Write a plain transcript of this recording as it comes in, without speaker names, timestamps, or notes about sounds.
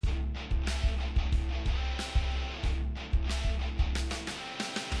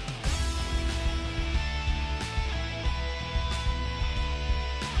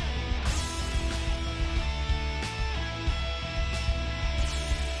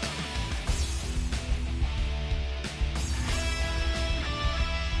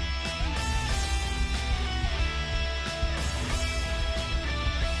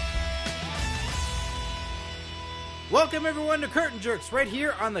Welcome, everyone, to Curtain Jerks, right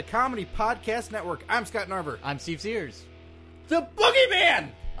here on the Comedy Podcast Network. I'm Scott Narver. I'm Steve Sears. The Boogeyman!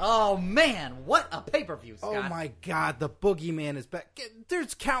 Oh, man, what a pay-per-view, Scott. Oh, my God, the Boogeyman is back.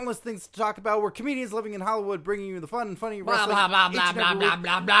 There's countless things to talk about. We're comedians living in Hollywood, bringing you the fun and funny Blah, wrestling. blah, blah, blah, blah, blah,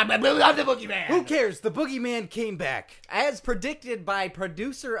 blah, blah, blah, blah, blah, the Boogeyman. Who cares? The Boogeyman came back. As predicted by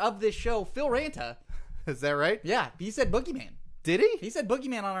producer of this show, Phil Ranta. Is that right? Yeah, he said Boogeyman. Did he? He said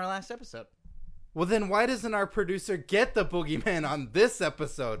Boogeyman on our last episode. Well, then why doesn't our producer get the Boogeyman on this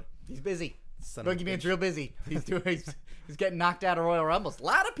episode? He's busy. Son of a Boogeyman's bitch. real busy. He's getting knocked out of Royal Rumbles. A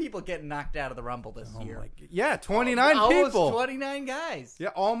lot of people getting knocked out of the Rumble this year. My God. Yeah, 29 Almost people. 29 guys.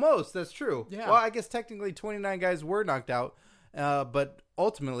 Yeah, almost. That's true. Yeah. Well, I guess technically 29 guys were knocked out, but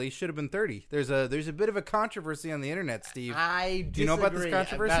ultimately should have been 30. There's a bit of a controversy on the internet, Steve. I disagree. Do you know about this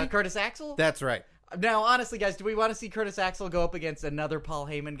controversy? About Curtis Axel? That's right. Now, honestly, guys, do we want to see Curtis Axel go up against another Paul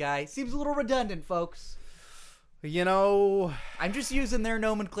Heyman guy? Seems a little redundant, folks. You know, I'm just using their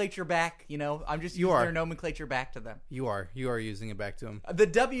nomenclature back, I'm just using their nomenclature back to them. you are using it back to him. The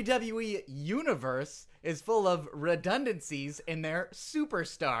WWE universe is full of redundancies in their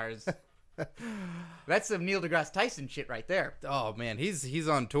superstars. That's some Neil deGrasse Tyson shit right there. Oh man, he's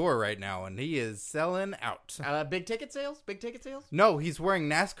on tour right now and he is selling out. Big ticket sales? No, he's wearing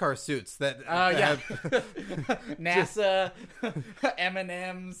NASCAR suits that Yeah. have NASA,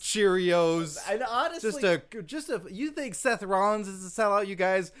 M&M's. Cheerios. And honestly, You think Seth Rollins is a sellout, you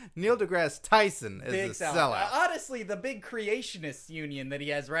guys? Neil deGrasse Tyson is big a sellout. Honestly, the big creationist union that he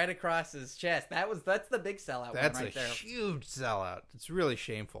has right across his chest, that's the big sellout That's one right a there. huge sellout. It's really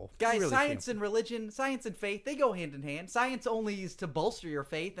shameful. Guys, Really science shameful. and religion, science and faith, they go hand in hand. Science only is to bolster your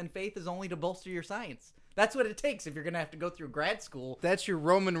faith, and faith is only to bolster your science. That's what it takes if you're going to have to go through grad school. That's your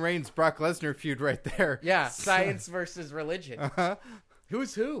Roman Reigns Brock Lesnar feud right there. Yeah, science versus religion. Uh-huh.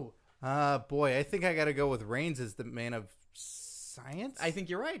 Who's who? Boy, I think I got to go with Reigns as the man of science. I think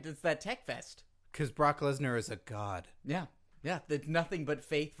you're right. It's that tech fest. Because Brock Lesnar is a god. Yeah. Yeah, it's nothing but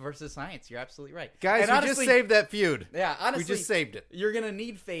faith versus science. You're absolutely right. Guys, And we honestly, just saved that feud. Yeah, honestly, We just saved it. You're going to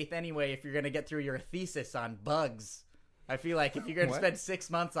need faith anyway if you're going to get through your thesis on bugs. I feel like if you're going to spend 6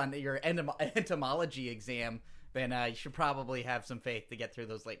 months on your entomology exam, then you should probably have some faith to get through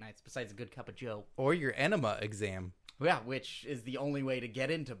those late nights, besides a good cup of joe. Or your enema exam. Yeah, which is the only way to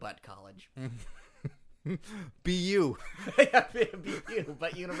get into butt college. BU. Yeah, BU,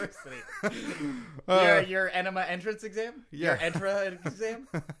 Butt University. Your enema entrance exam? Yeah. Your entra exam?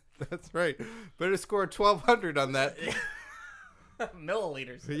 That's right. Better score 1,200 on that.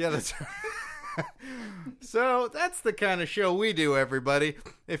 Milliliters. Yeah, that's right. So that's the kind of show we do, everybody.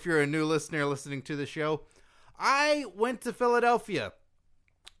 If you're a new listener listening to the show, I went to Philadelphia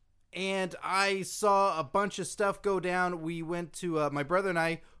and I saw a bunch of stuff go down. We went to my brother and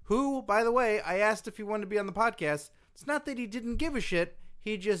I, who, by the way, I asked if he wanted to be on the podcast. It's not that he didn't give a shit.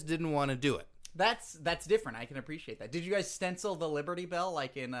 He just didn't want to do it. That's different. I can appreciate that. Did you guys stencil the Liberty Bell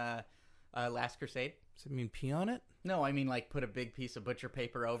like in Last Crusade? Does it mean pee on it? No, I mean like put a big piece of butcher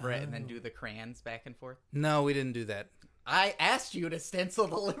paper over it and then do the crayons back and forth. No, we didn't do that. I asked you to stencil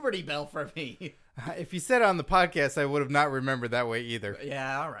the Liberty Bell for me. If you said it on the podcast, I would have not remembered that way either.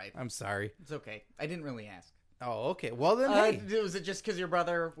 Yeah, all right. I'm sorry. It's okay. I didn't really ask. Oh, okay. Well, then, hey. Was it just because your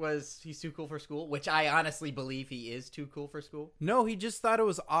brother he's too cool for school? Which I honestly believe he is too cool for school. No, he just thought it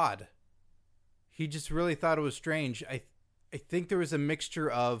was odd. He just really thought it was strange. I think there was a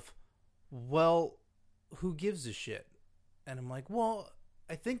mixture of, well, who gives a shit? And I'm like, well,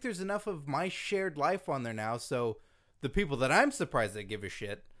 I think there's enough of my shared life on there now, so the people that I'm surprised that give a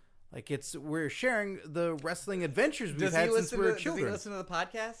shit, like we're sharing the wrestling adventures we've had since we were children. Does he listen to the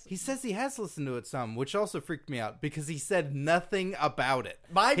podcast? He says he has listened to it some, which also freaked me out because he said nothing about it.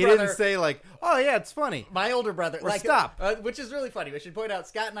 He didn't say like, "Oh yeah, it's funny." My older brother, or stop, which is really funny. We should point out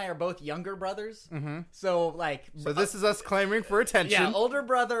Scott and I are both younger brothers, so this is us clamoring for attention. Yeah, older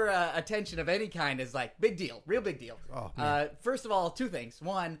brother attention of any kind is like big deal, real big deal. Oh, first of all, two things.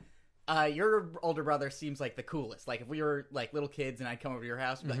 One. Your older brother seems like the coolest. Like if we were like little kids and I'd come over to your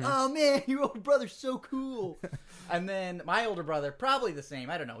house and be like, "Oh man, your older brother's so cool." And then my older brother, probably the same.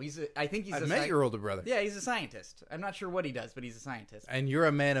 I don't know. I think he's. I've met your older brother. Yeah, he's a scientist. I'm not sure what he does, but he's a scientist. And you're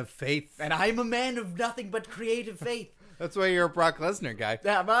a man of faith. And I'm a man of nothing but creative faith. That's why you're a Brock Lesnar guy.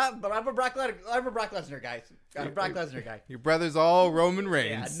 Yeah, but I'm a Brock Lesnar guy. I'm a Brock Lesnar guy. Your brother's all Roman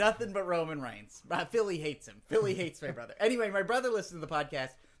Reigns. Yeah, nothing but Roman Reigns. Philly hates him. Philly hates my brother. Anyway, my brother listens to the podcast.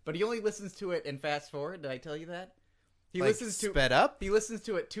 But he only listens to it in fast forward. Did I tell you that? He listens to sped up? He listens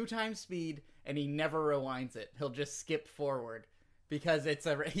to it 2 times speed, and he never rewinds it. He'll just skip forward because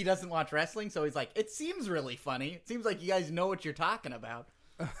he doesn't watch wrestling. So he's like, it seems really funny. It seems like you guys know what you're talking about.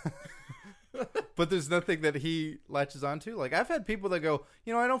 but there's nothing that he latches onto. Like, I've had people that go,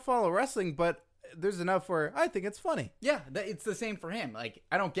 I don't follow wrestling, but there's enough where I think it's funny. Yeah, it's the same for him. Like,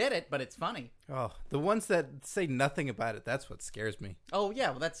 I don't get it, but it's funny. Oh, the ones that say nothing about it, that's what scares me. Oh, yeah,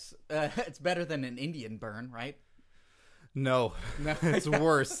 well, that's it's better than an Indian burn, right? No, it's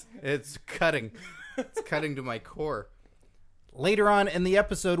worse. It's cutting. It's cutting to my core. Later on in the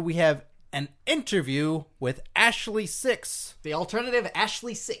episode, we have an interview with Ashley Six. The alternative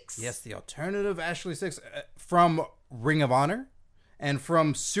Ashley Six. Yes, the alternative Ashley Six from Ring of Honor and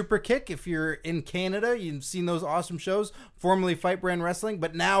from Super Kick. If you're in Canada, you've seen those awesome shows, formerly Fight Brand Wrestling,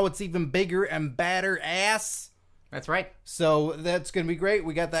 but now it's even bigger and badder ass. That's right. So that's going to be great.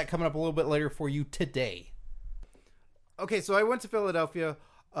 We got that coming up a little bit later for you today. Okay, so I went to Philadelphia.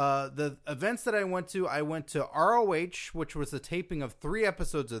 The events that I went to ROH, which was the taping of 3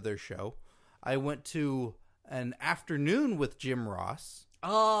 episodes of their show. I went to an afternoon with Jim Ross.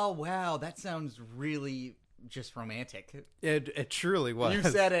 Oh, wow. That sounds really just romantic. It truly was. You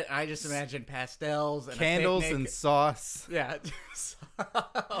said it. I just imagined pastels and candles a picnic. and sauce. Yeah.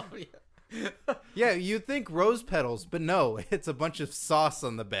 Oh, yeah. Yeah, you'd think rose petals, but no, it's a bunch of sauce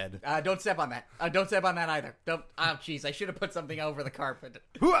on the bed. Don't step on that. Don't step on that either. Don't. Oh, jeez. I should have put something over the carpet.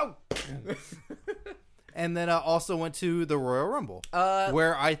 Whoa! And then I also went to the Royal Rumble,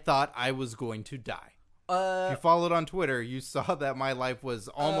 where I thought I was going to die. If you followed on Twitter, you saw that my life was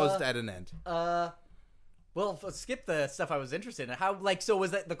almost at an end. Well, skip the stuff I was interested in. How, so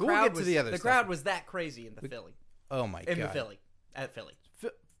was that the crowd? We'll get to the other stuff. Crowd was that crazy in the Philly. Oh my god! At Philly.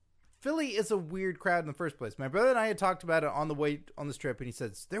 Philly is a weird crowd in the first place. My brother and I had talked about it on the way on this trip, and he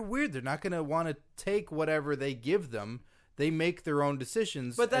says they're weird. They're not going to want to take whatever they give them. They make their own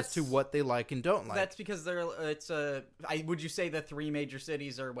decisions as to what they like and don't like. That's because would you say the 3 major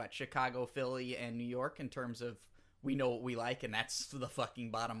cities are what? Chicago, Philly, and New York in terms of we know what we like, and that's the fucking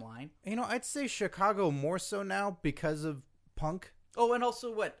bottom line? I'd say Chicago more so now because of Punk. Oh, and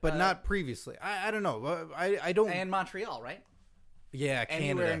also what? But not previously. I don't know. I don't. And Montreal, right? Yeah, Canada.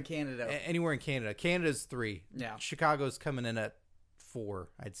 Anywhere in Canada. Canada's 3. Yeah. Chicago's coming in at 4,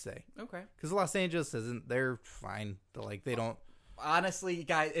 I'd say. Okay. Because Los Angeles isn't. They're fine. They don't. Honestly,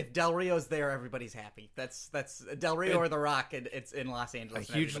 guys, if Del Rio's there, everybody's happy. That's Del Rio or The Rock, and it's in Los Angeles.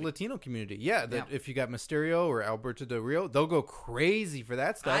 A huge Latino community. Yeah, if you got Mysterio or Alberto Del Rio, they'll go crazy for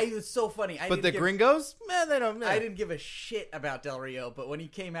that stuff. It's so funny. But the gringos, man, they don't. Man. I didn't give a shit about Del Rio, but when he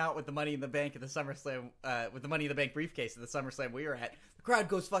came out with the Money in the Bank at the SummerSlam, with the Money in the Bank briefcase at the SummerSlam we were at, the crowd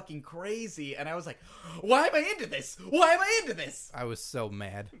goes fucking crazy, and I was like, "Why am I into this? Why am I into this?" I was so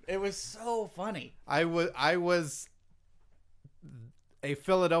mad. It was so funny. I was a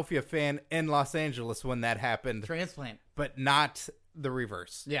Philadelphia fan in Los Angeles when that happened. Transplant. But not the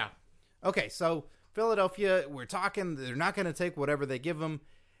reverse. Yeah. Okay, so Philadelphia, we're talking, they're not going to take whatever they give them,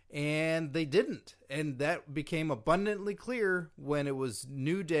 and they didn't. And that became abundantly clear when it was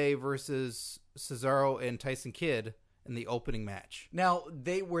New Day versus Cesaro and Tyson Kidd in the opening match. Now,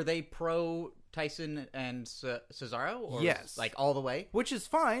 were they pro Tyson and Cesaro? Or yes. All the way? Which is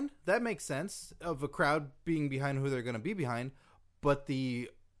fine. That makes sense of a crowd being behind who they're going to be behind. But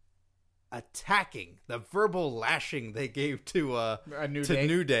the attacking, the verbal lashing they gave to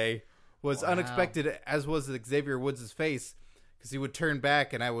New Day was unexpected, as was Xavier Woods' face, because he would turn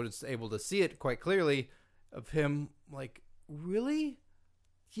back, and I was able to see it quite clearly, of him like, really?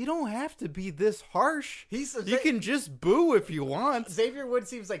 You don't have to be this harsh. You can just boo if you want. Xavier Woods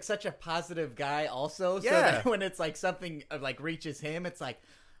seems like such a positive guy also, so yeah. That when it's something reaches him, it's like,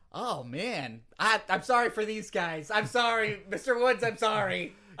 oh, man, I'm sorry for these guys. I'm sorry, Mr. Woods, I'm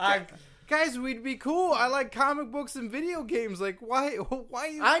sorry. Guys, we'd be cool. I like comic books and video games. Why?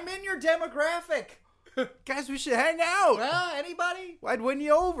 I'm in your demographic. Guys, we should hang out. Anybody? I'd win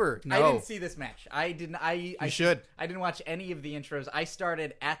you over. No. I didn't see this match. I didn't. You should. I didn't watch any of the intros. I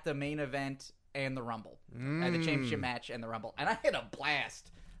started at the main event and the Rumble. At the championship match and the Rumble. And I had a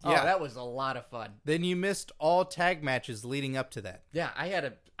blast. Yeah, that was a lot of fun. Then you missed all tag matches leading up to that. Yeah, I had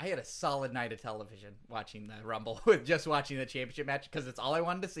a solid night of television watching the Rumble, with just watching the championship match because it's all I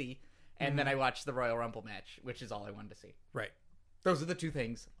wanted to see, and then I watched the Royal Rumble match, which is all I wanted to see. Right. Those are the 2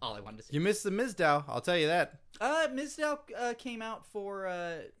 things all I wanted to see. You missed the Mizdow, I'll tell you that. Mizdow came out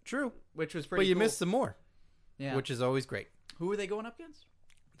for True, which was pretty. But you cool. Missed some more. Yeah, which is always great. Who were they going up against?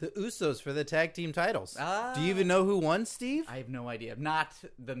 The Usos for the tag team titles. Do you even know who won, Steve? I have no idea. Not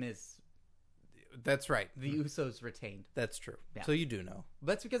the Miz. That's right. The Usos retained. That's true. Yeah. So you do know.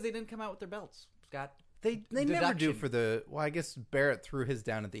 That's because they didn't come out with their belts, Scott. They never do for the. Well, I guess Barrett threw his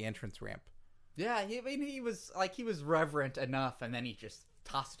down at the entrance ramp. Yeah, he was reverent enough, and then he just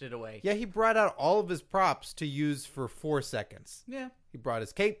tossed it away. Yeah, he brought out all of his props to use for 4 seconds. Yeah, He brought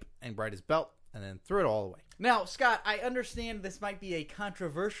his cape and brought his belt and then threw it all away. Now, Scott, I understand this might be a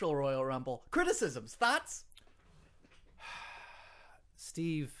controversial Royal Rumble. Criticisms, thoughts?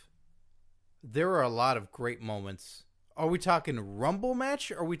 Steve, there are a lot of great moments. Are we talking Rumble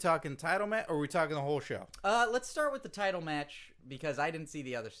match? Are we talking title match? Or are we talking the whole show? Let's start with the title match because I didn't see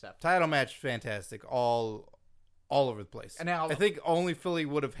the other stuff. Title match, fantastic. All over the place. And now, I think only Philly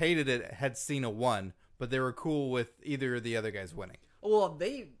would have hated it had Cena won, but they were cool with either of the other guys winning. Well,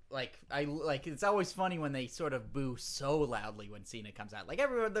 it's always funny when they sort of boo so loudly when Cena comes out. Like,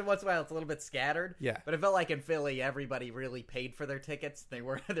 everyone, once in a while, it's a little bit scattered. Yeah. But it felt like in Philly, everybody really paid for their tickets. They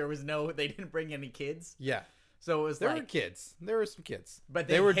didn't bring any kids. Yeah. So it was There were kids. There were some kids. But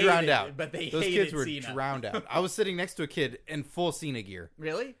they were drowned out. But those kids were Cena. drowned out. I was sitting next to a kid in full Cena gear.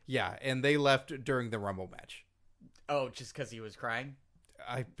 Really? Yeah, and they left during the Rumble match. Oh, just because he was crying?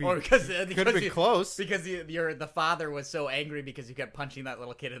 Or because could have been close. Because the father was so angry because you kept punching that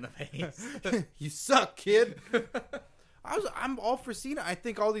little kid in the face. You suck, kid. I'm all for Cena. I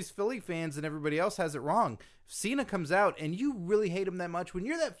think all these Philly fans and everybody else has it wrong. If Cena comes out and you really hate him that much, when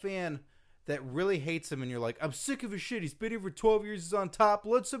you're that fan that really hates him and you're like, I'm sick of his shit. He's been here for 12 years. He's on top.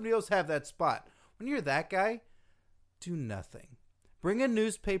 Let somebody else have that spot. When you're that guy, do nothing. Bring a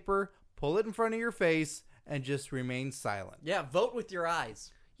newspaper, pull it in front of your face, and just remain silent. Yeah, vote with your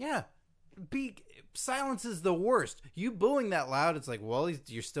eyes. Yeah. Silence is the worst. You booing that loud, it's like, well,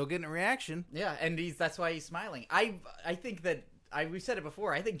 you're still getting a reaction. Yeah, and that's why he's smiling. I think that we've said it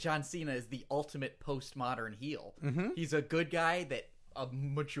before. I think John Cena is the ultimate postmodern heel. Mm-hmm. He's a good guy that a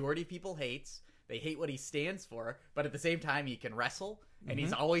majority of people hates. They hate what he stands for, but at the same time, he can wrestle, and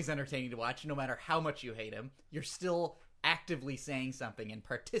he's always entertaining to watch. No matter how much you hate him, you're still actively saying something and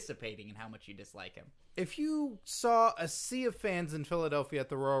participating in how much you dislike him. If you saw a sea of fans in Philadelphia at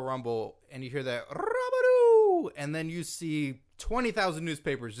the Royal Rumble and you hear that "Rabadoo," and then you see 20,000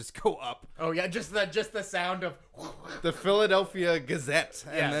 newspapers just go up. Oh yeah, just the sound of the Philadelphia Gazette,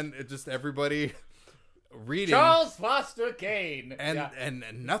 Yeah. and then just everybody reading Charles Foster Kane and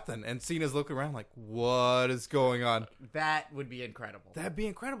nothing, and Cena's looking around like, what is going on? That would be incredible. That'd be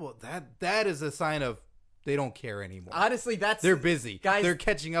incredible. That is a sign of they don't care anymore. Honestly, they're busy. Guys, they're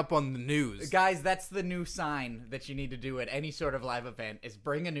catching up on the news. Guys, that's the new sign that you need to do at any sort of live event is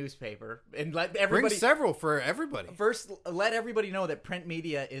bring a newspaper and let everybody... Bring several for everybody. First, let everybody know that print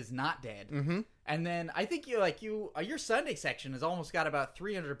media is not dead. Mm-hmm. And then I think your Sunday section has almost got about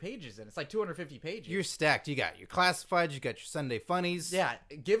 300 pages in it. It's like 250 pages. You're stacked. You got your classifieds. You got your Sunday funnies. Yeah,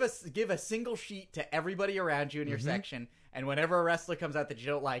 give a single sheet to everybody around you in your section. And whenever a wrestler comes out that you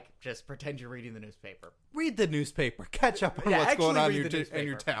don't like, just pretend you're reading the newspaper. Read the newspaper. Catch up on what's going on in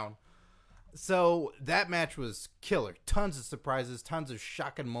your town. So that match was killer. Tons of surprises. Tons of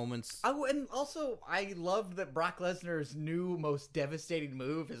shocking moments. And also, I loved that Brock Lesnar's new most devastating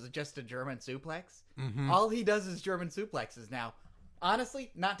move is just a German suplex. Mm-hmm. All he does is German suplexes now. Honestly,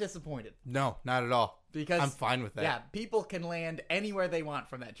 not disappointed. No, not at all. Because I'm fine with that. Yeah, people can land anywhere they want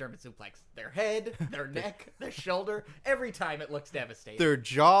from that German suplex. Their head, their neck, their shoulder. Every time it looks devastating. Their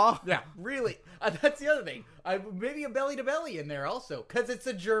jaw. Yeah, really. That's the other thing. Maybe a belly-to-belly in there also, because it's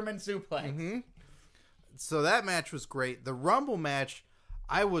a German suplex. Mm-hmm. So that match was great. The Rumble match,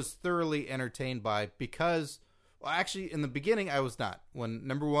 I was thoroughly entertained by because, well, actually, in the beginning, I was not. When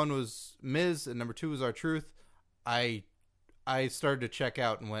number one was Miz and number two was R-Truth, I started to check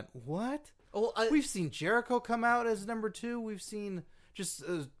out and went, what? Well, We've seen Jericho come out as number two. We've seen just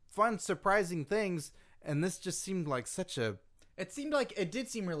fun, surprising things. And this just seemed like it did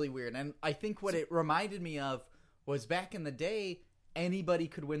seem really weird. And I think what it reminded me of was back in the day, anybody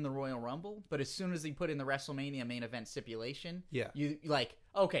could win the Royal Rumble. But as soon as they put in the WrestleMania main event stipulation, yeah, you like,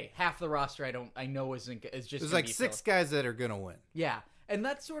 okay, half the roster I know is just there's like six guys that are going to win. Yeah. And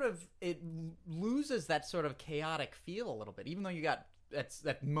that sort of, it loses that sort of chaotic feel a little bit, even though you got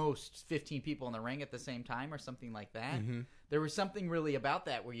at most 15 people in the ring at the same time or something like that. Mm-hmm. There was something really about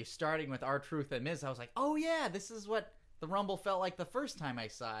that where you're starting with R-Truth and Miz. I was like, oh yeah, this is what the Rumble felt like the first time I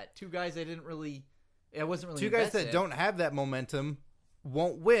saw it. Two guys I wasn't really Two guys that don't have that momentum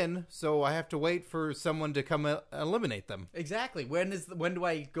won't win, so I have to wait for someone to come eliminate them. Exactly. When do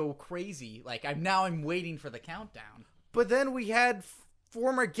I go crazy? Like I'm waiting for the countdown. But then we had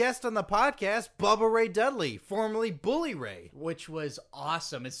former guest on the podcast, Bubba Ray Dudley, formerly Bully Ray. Which was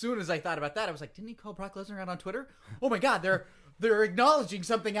awesome. As soon as I thought about that, I was like, didn't he call Brock Lesnar out on Twitter? Oh my God, they're acknowledging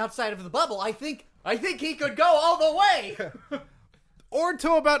something outside of the bubble. I think he could go all the way. Or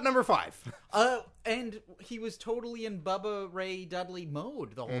to about number 5. And he was totally in Bubba Ray Dudley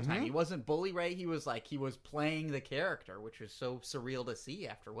mode the whole time. He wasn't Bully Ray. He was playing the character, which was so surreal to see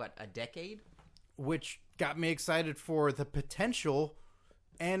after, what, a decade? which got me excited for the potential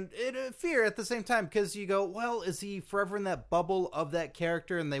and fear at the same time, because you go, well, is he forever in that bubble of that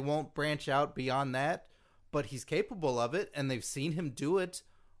character and they won't branch out beyond that? But he's capable of it, and they've seen him do it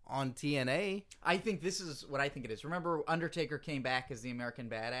on TNA. I think this is what I think it is. Remember, Undertaker came back as the American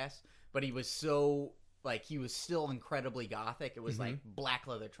Badass, but he was so, like, he was still incredibly gothic. It was like black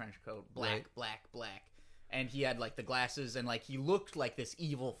leather trench coat, black. And he had, like, the glasses, and, like, he looked like this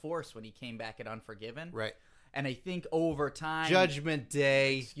evil force when he came back at Unforgiven. Right. And I think over time... Judgment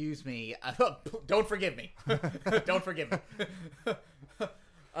Day. Excuse me. Don't forgive me. Don't forgive me.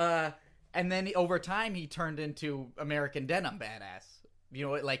 And then over time, he turned into American Denim Badass. You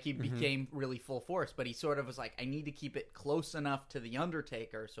know, like he became really full force, but he sort of was like, I need to keep it close enough to The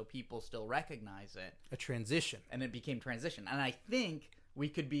Undertaker so people still recognize it. A transition. And it became transition. And I think we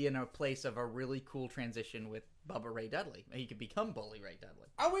could be in a place of a really cool transition with Bubba Ray Dudley. He could become Bully Ray Dudley.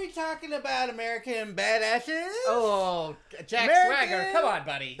 Are we talking about American Badasses? Oh, Jack American Swagger, come on,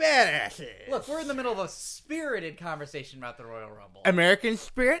 buddy. Badasses. Look, we're in the middle of a spirited conversation about the Royal Rumble. American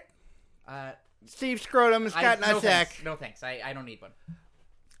Spirit? Steve Scrotum, Scott Nutsack. No thanks. I don't need one.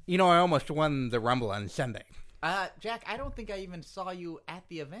 You know, I almost won the Rumble on Sunday. Jack, I don't think I even saw you at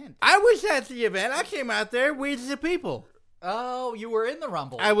the event. I was at the event. I came out there with the people. Oh, you were in the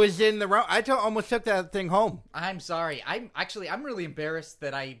Rumble. I was in the Rumble. I almost took that thing home. I'm sorry. I'm really embarrassed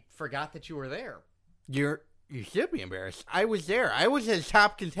that I forgot that you were there. You should be embarrassed. I was there. I was a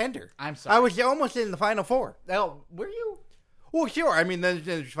top contender. I'm sorry. I was almost in the Final Four. Oh, were you? Well, sure. I mean,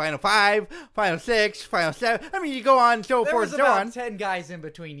 there's Final 5, Final 6, Final 7. I mean, you go on, so forth, so on. There was about 10 guys in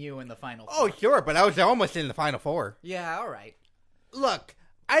between you and the Final Four. Oh, sure, but I was almost in the Final 4. Yeah, all right. Look,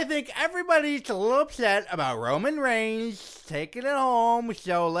 I think everybody's a little upset about Roman Reigns taking it home,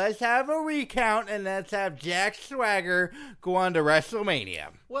 so let's have a recount and let's have Jack Swagger go on to WrestleMania.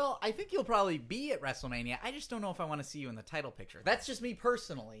 Well, I think you'll probably be at WrestleMania. I just don't know if I want to see you in the title picture. That's just me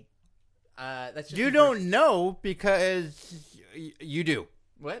personally. That's just you don't know because you do.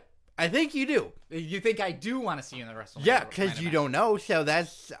 What? I think you do. You think I do want to see you in the WrestleMania? Yeah, because you don't know, so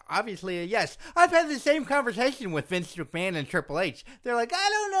that's obviously a yes. I've had the same conversation with Vince McMahon and Triple H. They're like, I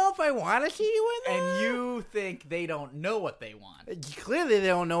don't know if I want to see you in there. And you think they don't know what they want. Clearly they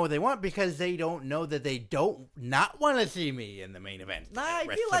don't know what they want because they don't know that they don't not want to see me in the main event. I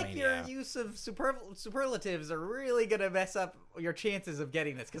feel like your use of superlatives are really going to mess up your chances of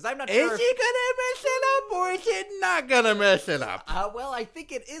getting this, because I'm not sure. Is it going to mess it up or is it not going to mess it up? Well, I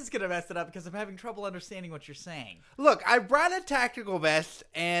think it is going to mess it up because I'm having trouble understanding what you're saying. Look, I brought a tactical vest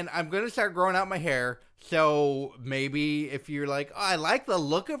and I'm going to start growing out my hair. So maybe if you're like, oh, I like the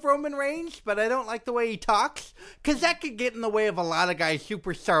look of Roman Reigns, but I don't like the way he talks, because that could get in the way of a lot of guys'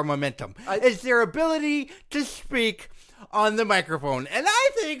 superstar momentum. Is their ability to speak on the microphone. And I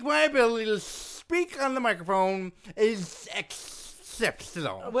think my ability to speak on the microphone is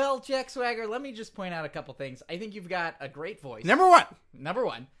exceptional. Well, Jack Swagger, let me just point out a couple things. I think you've got a great voice. Number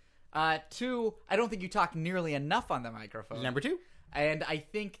one. 2, I don't think you talk nearly enough on the microphone. Number 2. And I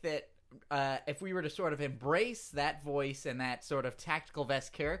think that if we were to sort of embrace that voice and that sort of tactical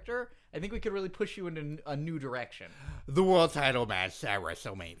vest character, I think we could really push you into a new direction. The world title match at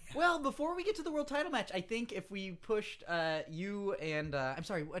WrestleMania. Well, before we get to the world title match, I think if we pushed you and I'm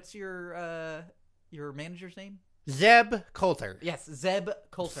sorry, what's your manager's name? Zeb Coulter. Yes, Zeb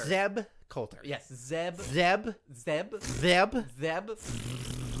Coulter. Zeb Coulter. Yes, Zeb. Zeb. Zeb. Zeb. Zeb.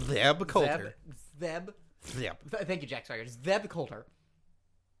 Zeb Coulter. Zeb. Zeb. Thank you, Jack Swagger. Zeb Coulter.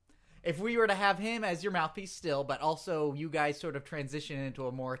 If we were to have him as your mouthpiece still, but also you guys sort of transition into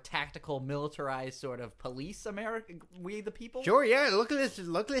a more tactical, militarized sort of police America, we the people? Sure, yeah. Look at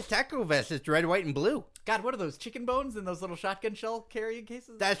this tactical vest. It's red, white, and blue. God, what are those, chicken bones in those little shotgun shell carrying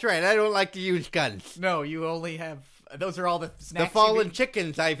cases? That's right. I don't like to use guns. No, you only have... Those are all the snacks. The fallen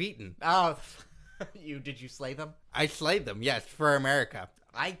chickens I've eaten. Oh, did you slay them? I slayed them, yes, for America.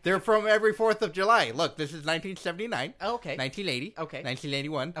 They're from every 4th of July. Look, this is 1979. Oh, okay. 1980. Okay.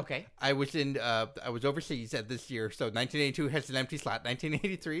 1981. Okay. I was overseas at this year, so 1982 has an empty slot.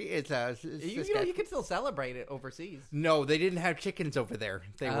 1983 is you can still celebrate it overseas. No, they didn't have chickens over there.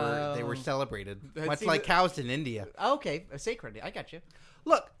 They were celebrated, much like cows in India. Okay, sacred. I got you.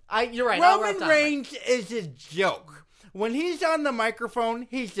 Look, you're right. Roman Reigns is a joke. When he's on the microphone,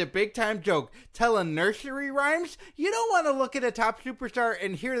 he's a big-time joke. Telling nursery rhymes, you don't want to look at a top superstar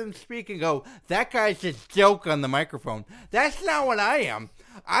and hear them speak and go, that guy's a joke on the microphone. That's not what I am.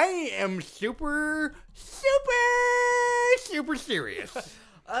 I am super serious.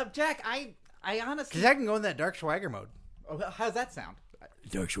 Jack, I honestly... Because I can go in that Dark Swagger mode. Oh, how's that sound?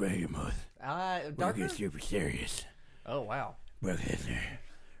 Dark Swagger mode. Darker? Super serious. Oh, wow. Brock Lesnar.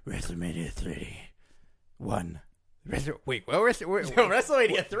 WrestleMania 31. Wait, well,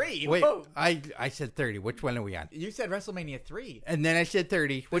 WrestleMania 3. Wait, Whoa. I said 30. Which one are we on? You said WrestleMania 3. And then I said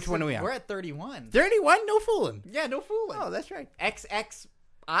 30. Which one are we on? We're at 31. 31? No fooling. Yeah, no fooling. Oh, that's right.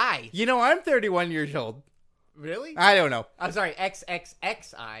 XXI. You know, I'm 31 years old. Really? I don't know. I'm sorry,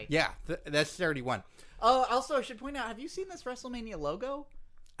 XXXI. Yeah, that's 31. Oh, also, I should point out, have you seen this WrestleMania logo?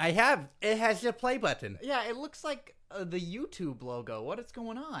 I have. It has the play button. Yeah, it looks like the YouTube logo. What is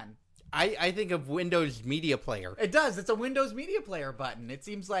going on? I think of Windows Media Player. It does. It's a Windows Media Player button. It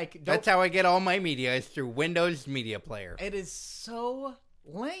seems like... That's how I get all my media, is through Windows Media Player. It is so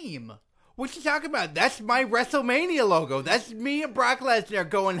lame. What you talking about? That's my WrestleMania logo. That's me and Brock Lesnar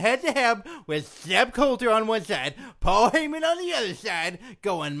going head to head with Zeb Coulter on one side, Paul Heyman on the other side,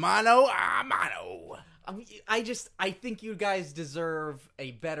 going mano a mano. I think you guys deserve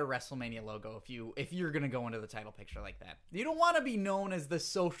a better WrestleMania logo if you're gonna go into the title picture like that. You don't want to be known as the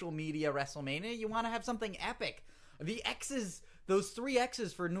social media WrestleMania. You want to have something epic. The X's, those 3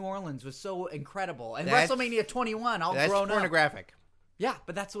 X's for New Orleans was so incredible, and WrestleMania 21 all grown up. That's pornographic. Yeah,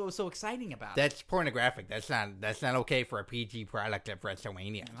 but that's what was so exciting about it. That's pornographic. That's not okay for a PG product at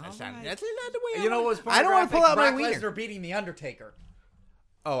WrestleMania. That's not the way. You know what was pornographic? I don't want to pull out Brock my wiener. Lesnar beating the Undertaker.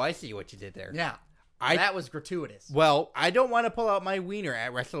 Oh, I see what you did there. Yeah, that was gratuitous. Well, I don't want to pull out my wiener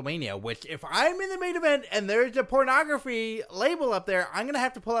at WrestleMania, which if I'm in the main event and there's a pornography label up there, I'm going to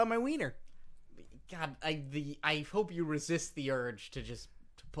have to pull out my wiener. God, I hope you resist the urge to just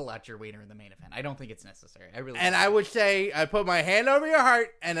pull out your wiener in the main event. I don't think it's necessary. I would say, I put my hand over your heart,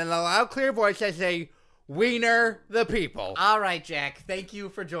 and in a loud, clear voice, I say, wiener the people. All right, Jack. Thank you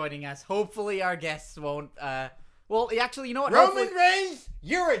for joining us. Hopefully our guests won't, well, actually, you know what? Roman Reigns,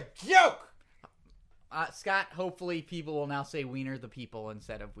 you're a joke! Scott, hopefully people will now say wiener the people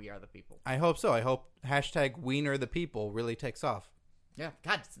instead of we are the people. I hope so. I hope hashtag wiener the people really takes off. Yeah,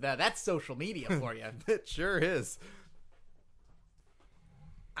 God, that's social media for you. It sure is.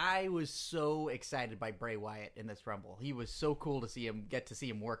 I was so excited by Bray Wyatt in this Rumble. He was so cool to see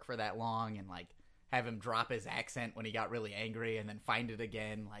him work for that long and like have him drop his accent when he got really angry and then find it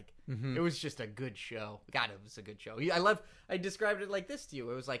again. Like It was just a good show. God, it was a good show. I described it like this to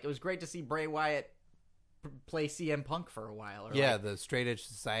you. It was great to see Bray Wyatt play CM Punk for a while. The Straight Edge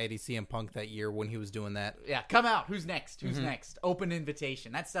Society CM Punk that year when he was doing that. Yeah, come out. Who's next? Who's next? Open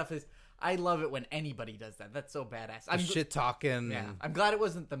invitation. That stuff is... I love it when anybody does that. That's so badass. I'm shit talking. Yeah, I'm glad it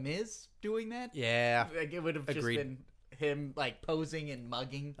wasn't The Miz doing that. Yeah, like, it would have just been him like posing and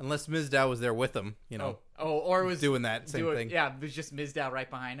mugging. Unless Mizdow was there with him, you know. Or was doing that same thing. Yeah, it was just Mizdow right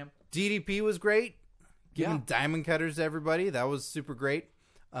behind him. DDP was great, giving diamond cutters to everybody. That was super great.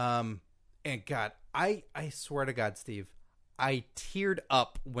 And God, I swear to God, Steve, I teared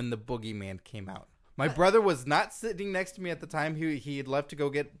up when the Boogeyman came out. My brother was not sitting next to me at the time. He had left to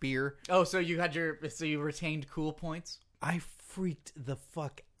go get beer. Oh, so you retained cool points? I freaked the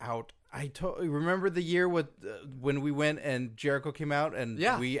fuck out. Remember the year when we went and Jericho came out and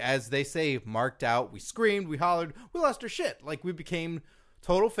we, as they say, marked out. We screamed, we hollered, we lost our shit. Like we became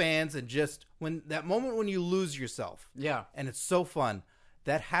total fans, and just when that moment when you lose yourself. Yeah, and it's so fun.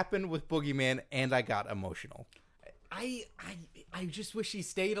 That happened with Boogeyman, and I got emotional. I just wish he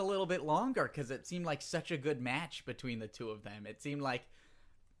stayed a little bit longer because it seemed like such a good match between the two of them. It seemed like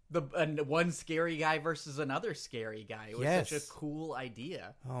one scary guy versus another scary guy. It was such a cool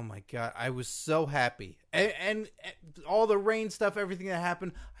idea. Oh my God. I was so happy. And all the rain stuff, everything that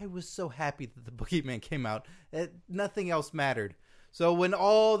happened, I was so happy that the Boogeyman came out. Nothing else mattered. So when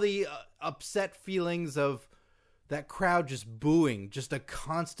all the upset feelings of that crowd just booing, just a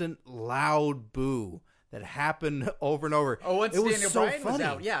constant loud boo that happened over and over. Oh, once Daniel Bryan was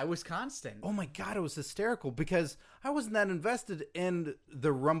out, it was constant. Oh my God, it was hysterical because I wasn't that invested in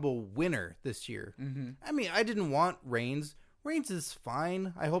the Rumble winner this year. Mm-hmm. I mean, I didn't want Reigns. Reigns is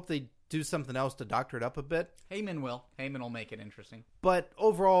fine. I hope they do something else to doctor it up a bit. Heyman will make it interesting. But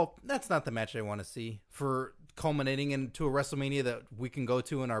overall, that's not the match I want to see for culminating into a WrestleMania that we can go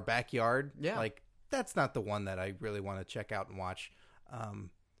to in our backyard. Yeah. Like, that's not the one that I really want to check out and watch.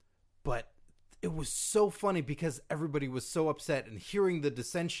 But it was so funny because everybody was so upset, and hearing the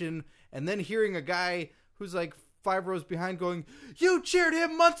dissension and then hearing a guy who's like 5 rows behind going, "You cheered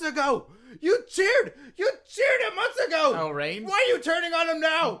him months ago! You cheered him months ago! Oh, Reigns? Why are you turning on him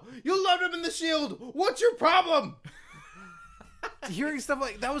now? You loved him in the Shield! What's your problem?" Hearing stuff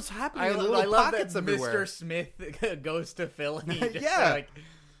like that was happening in little pockets everywhere. Mr. Smith goes to Philly.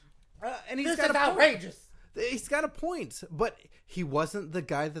 And he's got outrageous. He's got a point, but he wasn't the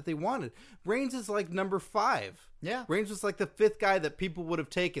guy that they wanted. Reigns is like number 5. Yeah. Reigns was like the 5th guy that people would have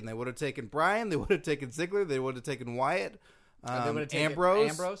taken. They would have taken Bryan. They would have taken Ziggler. They would have taken Wyatt.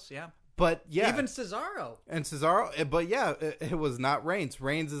 Ambrose, yeah. But yeah, even Cesaro. But yeah, it was not Reigns.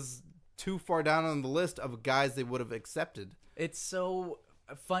 Reigns is too far down on the list of guys they would have accepted. It's so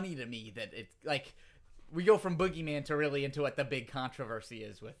funny to me that it's like we go from Boogeyman to really into what the big controversy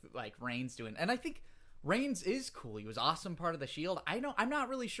is with like Reigns doing. And I think Reigns is cool. He was awesome part of the Shield. I'm not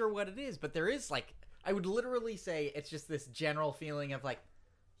really sure what it is, but there is like, I would literally say it's just this general feeling of like,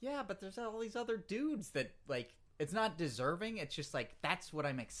 yeah, but there's all these other dudes that like, it's not deserving. It's just like, that's what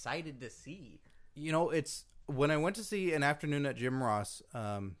I'm excited to see. You know, it's when I went to see An Afternoon at Jim Ross,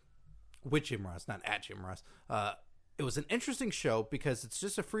 with Jim Ross, not at Jim Ross, it was an interesting show because it's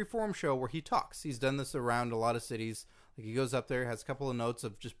just a free-form show where he talks. He's done this around a lot of cities. Like he goes up there, has a couple of notes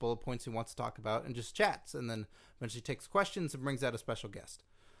of just bullet points he wants to talk about, and just chats, and then eventually takes questions and brings out a special guest.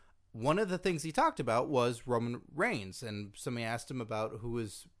 One of the things he talked about was Roman Reigns, and somebody asked him about who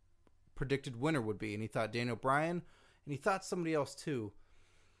his predicted winner would be, and he thought Daniel Bryan, and he thought somebody else too.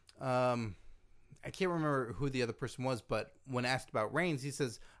 I can't remember who the other person was, but when asked about Reigns, he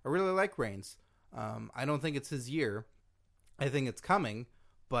says, I really like Reigns. I don't think it's his year. I think it's coming,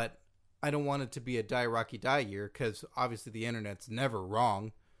 but I don't want it to be a die Rocky die year because obviously the internet's never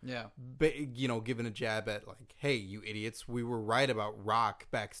wrong. Yeah. But, you know, giving a jab at like, hey, you idiots, we were right about Rock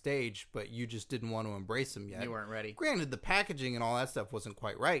backstage, but you just didn't want to embrace him yet. You weren't ready. Granted, the packaging and all that stuff wasn't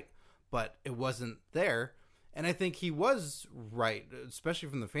quite right, but it wasn't there. And I think he was right, especially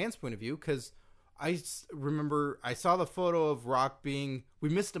from the fans' point of view, because I remember I saw the photo of Rock we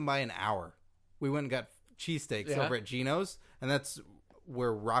missed him by an hour. We went and got cheesesteaks over at Gino's, and that's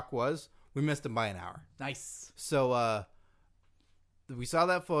where Rock was. We missed him by an hour. Nice. So we saw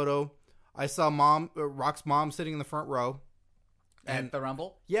that photo. I saw Rock's mom sitting in the front row. At the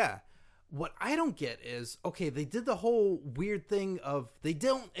Rumble? Yeah. What I don't get is, okay, they did the whole weird thing of they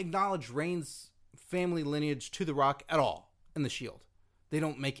don't acknowledge Reigns' family lineage to The Rock at all in the Shield. They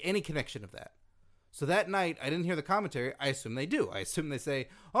don't make any connection of that. So that night, I didn't hear the commentary. I assume they do. I assume they say,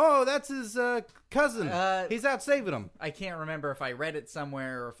 oh, that's his cousin. He's out saving him. I can't remember if I read it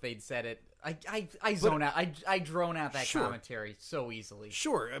somewhere or if they'd said it. I zone out. I drone out that commentary so easily.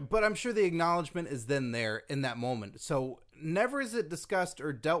 Sure, but I'm sure the acknowledgement is then there in that moment. So never is it discussed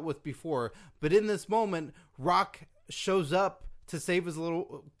or dealt with before. But in this moment, Rock shows up to save his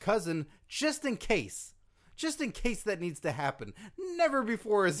little cousin just in case. Just in case that needs to happen. Never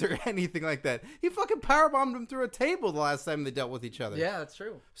before is there anything like that. He fucking powerbombed him through a table the last time they dealt with each other. Yeah, that's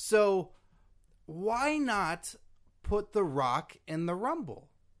true. So, why not put The Rock in the Rumble?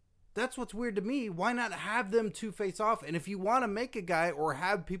 That's what's weird to me. Why not have them two face off? And if you want to make a guy or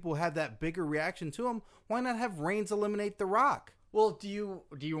have people have that bigger reaction to him, why not have Reigns eliminate The Rock? Well, do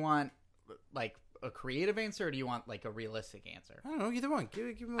you want, like, a creative answer, or do you want like a realistic answer? I don't know, either one.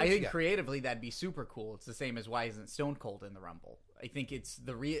 Give me what I you think got. creatively that'd be super cool. It's the same as why isn't Stone Cold in the Rumble? I think it's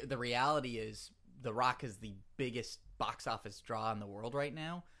the reality is The Rock is the biggest box office draw in the world right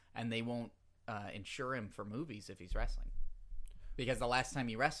now, and they won't insure him for movies if he's wrestling, because the last time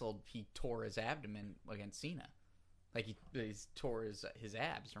he wrestled, he tore his abdomen against Cena. Like he tore his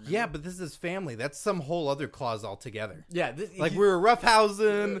abs. Remember? Yeah, but this is his family. That's some whole other clause altogether. Yeah, we were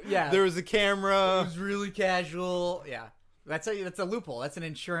roughhousing. Yeah, there was a camera. It was really casual. Yeah, that's a loophole. That's an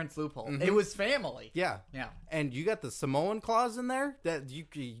insurance loophole. Mm-hmm. It was family. Yeah, yeah. And you got the Samoan clause in there that you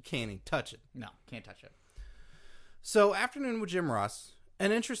can't even touch it. No, can't touch it. So, Afternoon with Jim Ross,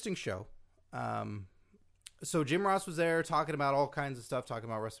 an interesting show. So Jim Ross was there talking about all kinds of stuff, talking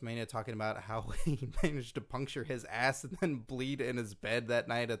about WrestleMania, talking about how he managed to puncture his ass and then bleed in his bed that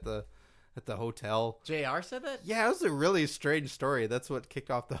night at the hotel. JR said that? Yeah, it was a really strange story. That's what kicked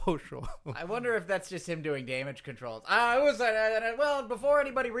off the whole show. I wonder if that's just him doing damage control. Well, before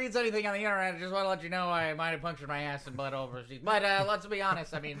anybody reads anything on the internet, I just want to let you know I might have punctured my ass and bled overseas. But let's be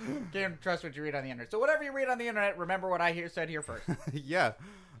honest. I mean, can't trust what you read on the internet. So whatever you read on the internet, remember what I said here first. Yeah.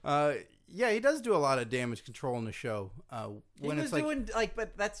 Yeah, he does do a lot of damage control in the show.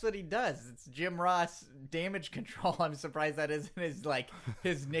 But that's what he does. It's Jim Ross damage control. I'm surprised that isn't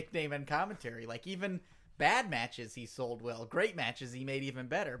his nickname and commentary. Like even bad matches he sold well, great matches he made even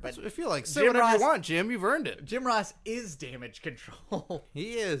better. But I feel like say whatever you want, Jim. You've earned it. Jim Ross is damage control.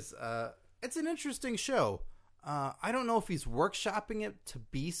 He is. It's an interesting show. I don't know if he's workshopping it to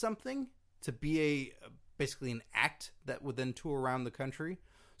be something, to be basically an act that would then tour around the country.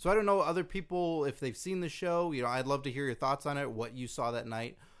 So I don't know other people if they've seen the show. You know, I'd love to hear your thoughts on it, what you saw that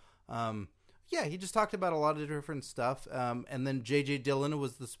night. Yeah, he just talked about a lot of different stuff. And then J.J. Dillon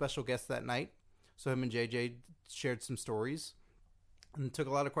was the special guest that night. So him and J.J. shared some stories and took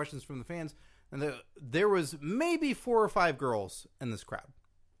a lot of questions from the fans. And there was maybe 4 or 5 girls in this crowd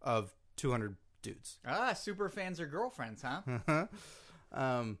of 200 dudes. Super fans or girlfriends, huh?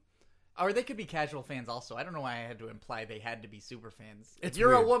 Or they could be casual fans also. I don't know why I had to imply they had to be super fans. If you're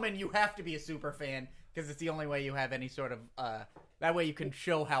weird. a woman, you have to be a super fan because it's the only way you have any sort of... that way you can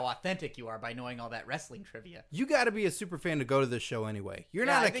show how authentic you are by knowing all that wrestling trivia. You got to be a super fan to go to this show anyway. You're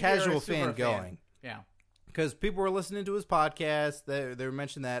Yeah, not I a think you're casual super fan going. Yeah. Because people were listening to his podcast. They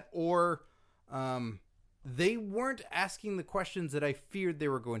mentioned that. Or they weren't asking the questions that I feared they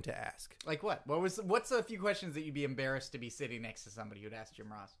were going to ask. Like what? What's a few questions that you'd be embarrassed to be sitting next to somebody who'd ask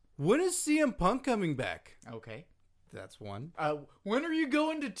Jim Ross? When is CM Punk coming back? Okay. That's one. When are you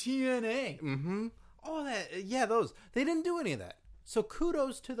going to TNA? Mm-hmm. Oh, those. They didn't do any of that. So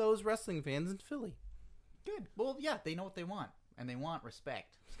kudos to those wrestling fans in Philly. Good. Well, yeah, they know what they want. And they want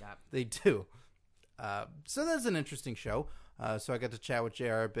respect, Scott. They do. So that's an interesting show. So I got to chat with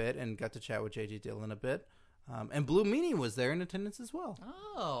JR a bit and got to chat with JJ Dillon a bit. And Blue Meanie was there in attendance as well.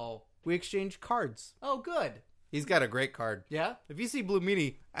 Oh. We exchanged cards. Oh, good. He's got a great card. Yeah? If you see Blue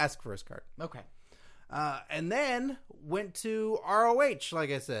Meanie, ask for his card. Okay. And then went to ROH, like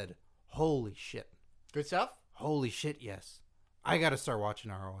I said. Holy shit. Good stuff? Holy shit, yes. I got to start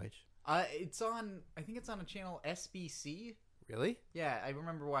watching ROH. It's on, I think it's on a channel SBC. Really? Yeah, I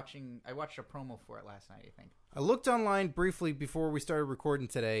remember I watched a promo for it last night, I think. I looked online briefly before we started recording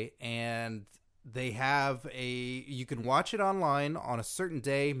today, and they have you can watch it online on a certain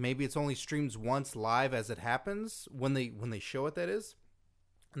day. Maybe it's only streams once live as it happens, when they show it, that is.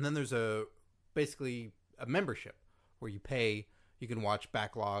 And then there's basically a membership where you pay, you can watch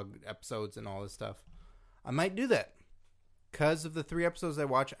backlog episodes and all this stuff. I might do that. Because of the 3 episodes I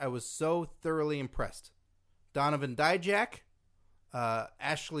watched, I was so thoroughly impressed. Donovan Dijak,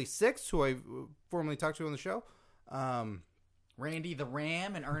 Ashley Six, who I formerly talked to on the show. Randy the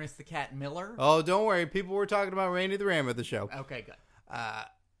Ram and Ernest the Cat Miller. Oh, don't worry. People were talking about Randy the Ram at the show. Okay, good.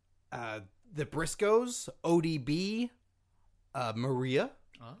 The Briscoes, ODB, Maria.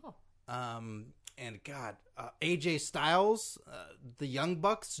 Oh. And God, AJ Styles, the Young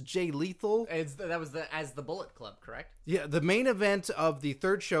Bucks, Jay Lethal. That was as the Bullet Club, correct? Yeah, the main event of the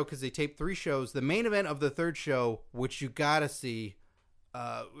third show, because they taped 3 shows, the main event of the third show, which you gotta see,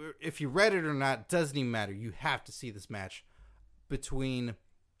 if you read it or not, doesn't even matter. You have to see this match between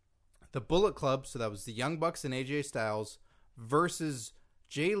the Bullet Club, so that was the Young Bucks and AJ Styles, versus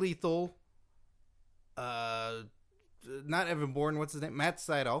Jay Lethal, not Evan Bourne, what's his name? Matt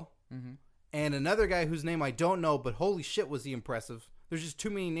Sydal. Mm-hmm. And another guy whose name I don't know, but holy shit was he impressive. There's just too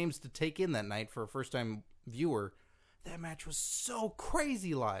many names to take in that night for a first-time viewer. That match was so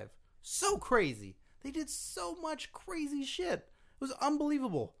crazy live. So crazy. They did so much crazy shit. It was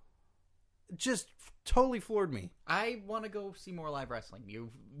unbelievable. It just totally floored me. I want to go see more live wrestling.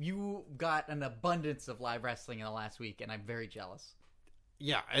 You got an abundance of live wrestling in the last week, and I'm very jealous.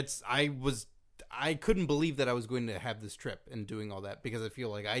 Yeah, I couldn't believe that I was going to have this trip and doing all that, because I feel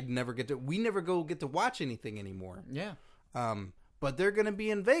like we never get to watch anything anymore. Yeah. But they're going to be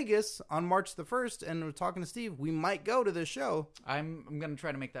in Vegas on March the 1st, and we're talking to Steve. We might go to this show. I'm going to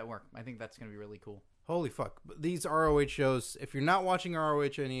try to make that work. I think that's going to be really cool. Holy fuck. These ROH shows, if you're not watching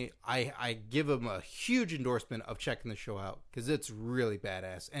ROH any, I give them a huge endorsement of checking the show out, because it's really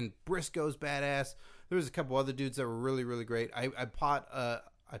badass. And Briscoe's badass. There was a couple other dudes that were really, really great. I bought a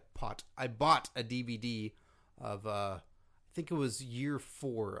DVD of I think it was year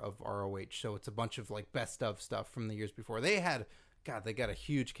 4 of ROH, so it's a bunch of like best of stuff from the years before. They got a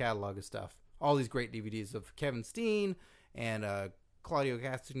huge catalog of stuff. All these great DVDs of Kevin Steen and Claudio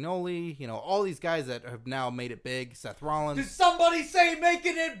Castagnoli, all these guys that have now made it big. Seth Rollins. Did somebody say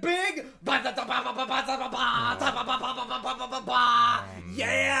making it big?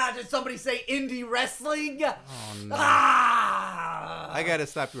 Yeah, did somebody say indie wrestling? Oh, no. I gotta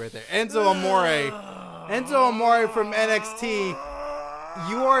stop you right there. Enzo Amore from NXT.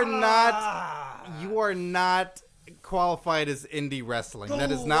 You are not qualified as indie wrestling.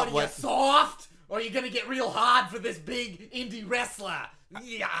 That is not what. Are you soft? Or are you gonna get real hard for this big indie wrestler?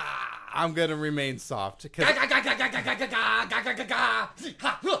 Yeah. I'm gonna remain soft. You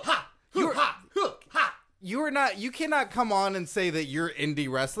cannot come on and say that you're indie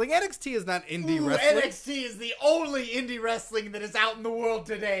wrestling. NXT is not indie wrestling. NXT is the only indie wrestling that is out in the world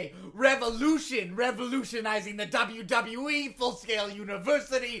today. Revolutionizing the WWE, Full Scale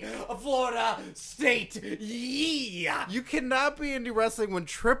University of Florida State. Yeah. You cannot be indie wrestling when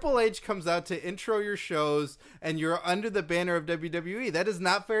Triple H comes out to intro your shows and you're under the banner of WWE. That is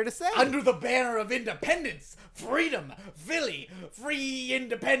not fair to say. Under the banner of independence, freedom, Philly, free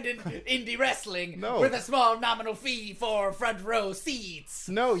independent indie wrestling. No. With a small nominal fee for front row seats.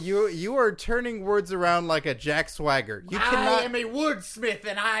 No, you are turning words around like a Jack Swagger. You I cannot. am a woodsmith,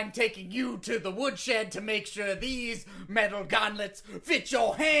 and I'm taking you to the woodshed to make sure these metal gauntlets fit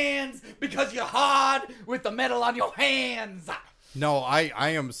your hands, because you're hard with the metal on your hands. No, I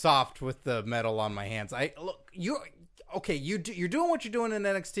am soft with the metal on my hands. You're doing what you're doing in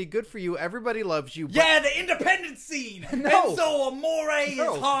NXT. Good for you. Everybody loves you. But Yeah, the independent scene. No. And so Amore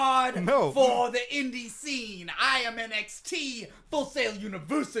No. is hard No. for the indie scene. I am NXT, Full Sail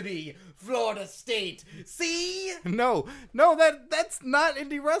University, Florida State. See? no, that's not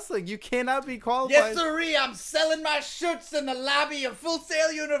indie wrestling. You cannot be qualified. Yes, sirree, I'm selling my shirts in the lobby of Full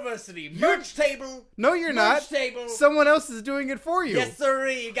Sail University. Merch table. No, you're Merch not. table. Someone else is doing it for you. Yes,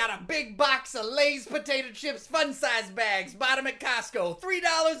 sirree. You got a big box of Lay's potato chips, fun size bags. Buy them at Costco.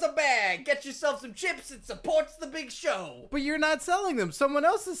 $3 a bag. Get yourself some chips. It supports the big show. But you're not selling them. Someone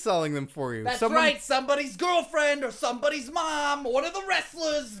else is selling them for you. That's right. Somebody's girlfriend or somebody's mom, one of the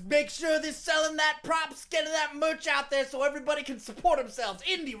wrestlers. Make sure they're selling that props, getting that merch out there so everybody can support themselves.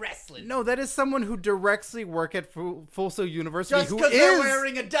 Indie wrestling. No, that is someone who directly work at Full Sail University. Just who because is they're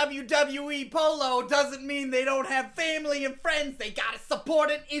wearing a WWE polo doesn't mean they don't have family and friends. They gotta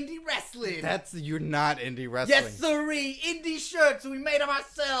support it. Indie wrestling. You're not indie wrestling. Yes, sirree. Indie shirts. We made them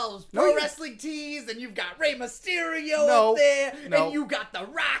ourselves. No, Pro you- wrestling tees, and you've got Rey Mysterio No, up there, no. and you got The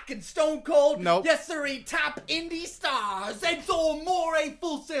Rock and Stone Cold. Nope. Yes, sirree. Top indie stars. And so Amore,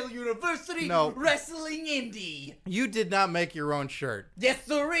 Full Sail University, No. wrestling indie. You did not make your own shirt. Yes,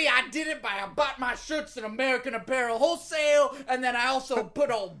 sirree. I did it by I bought my shirts at American Apparel Wholesale, and then I also put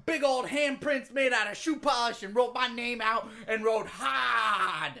big old handprints made out of shoe polish and wrote my name out and wrote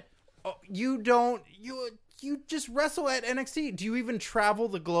hard. Oh, you just wrestle at NXT. Do you even travel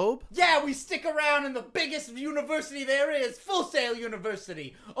the globe? Yeah, we stick around in the biggest university there is, Full Sail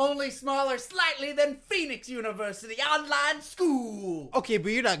University. Only smaller slightly than Phoenix University online school. Okay,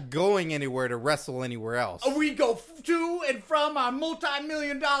 but you're not going anywhere to wrestle anywhere else. We go to and from our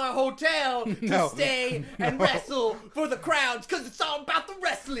multi-million-dollar hotel to No. stay and wrestle for the crowds, because it's all about the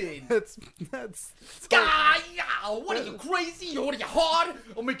wrestling. That's What are you, crazy? What are you, hard?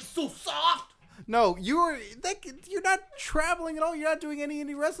 I'll make you so soft. no. You're not traveling at all. You're not doing any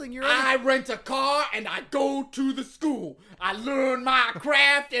indie wrestling. I rent a car and I go to the school. I learn my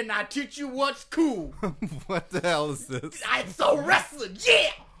craft and I teach you what's cool. What the hell is this? It's so wrestling,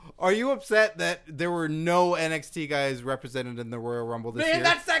 yeah! Are you upset that there were no NXT guys represented in the Royal Rumble this Man, year?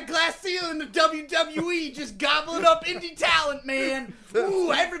 that's that glass ceiling the WWE just gobbling up indie talent, man.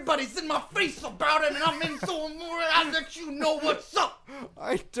 Ooh, everybody's in my face about it and I'm in so more. I'll let you know what's up.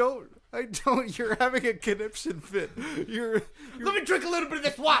 I don't. You're having a conniption fit. Let me drink a little bit of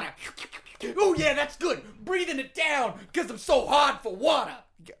this water. Oh, yeah, that's good. Breathing it down because I'm so hard for water.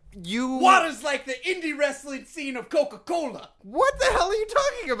 Water's like the indie wrestling scene of Coca-Cola. What the hell are you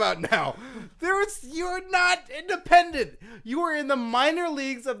talking about now? You're not independent. You are in the minor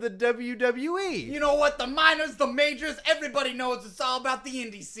leagues of the WWE. You know what? The minors, the majors, everybody knows it's all about the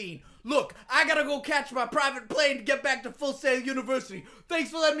indie scene. Look, I gotta go catch my private plane to get back to Full Sail University.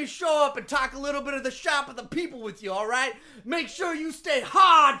 Thanks for letting me show up and talk a little bit of the shop of the people with you, alright? Make sure you stay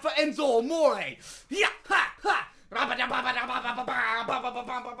hard for Enzo Amore. Yeah, ha, ha.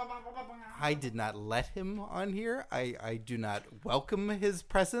 I did not let him on here. I do not welcome his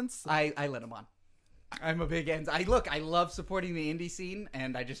presence. I let him on. I'm a big Enzo. I love supporting the indie scene,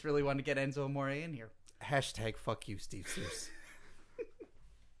 and I just really want to get Enzo Amore in here. Hashtag fuck you, Steve Sears.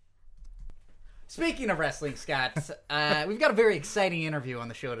 Speaking of wrestling, Scott, we've got a very exciting interview on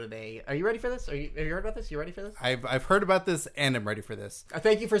the show today. Are you ready for this? Have you heard about this? You ready for this? I've heard about this and I'm ready for this.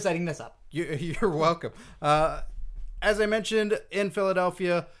 Thank you for setting this up. You're welcome. As I mentioned, in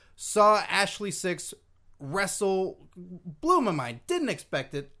Philadelphia, saw Ashley Six wrestle. Blew my mind. Didn't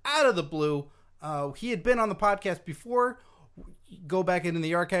expect it. Out of the blue. He had been on the podcast before. Go back into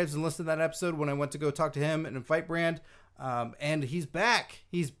the archives and listen to that episode when I went to go talk to him and Fight Brand. And he's back.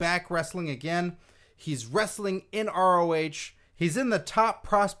 He's back wrestling again. He's wrestling in ROH. He's in the top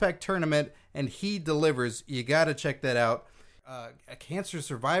prospect tournament, and he delivers. You got to check that out. A cancer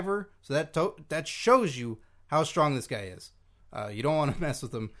survivor, so that shows you how strong this guy is. You don't want to mess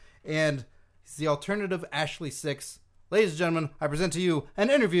with him. And he's the alternative Ashley Six. Ladies and gentlemen, I present to you an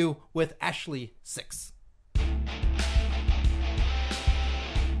interview with Ashley Six.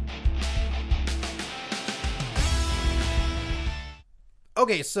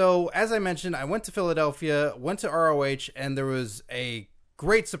 Okay, so as I mentioned, I went to Philadelphia, went to ROH, and there was a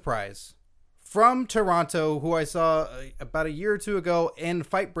great surprise from Toronto, who I saw about a year or two ago in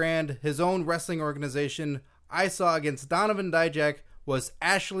Fight Brand, his own wrestling organization. I saw against Donovan Dijak, was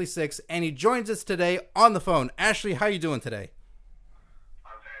Ashley Six, and he joins us today on the phone. Ashley, how you doing today?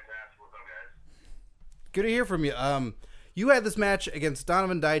 I'm fantastic. What's up, guys? Good to hear from you. You had this match against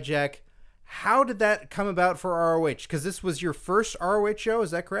Donovan Dijak. How did that come about for ROH? Because this was your first ROH show,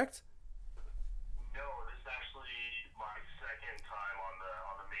 is that correct? No, this is actually my second time on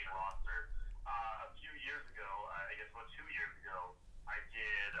the main roster. A few years ago, I guess about 2 years ago, I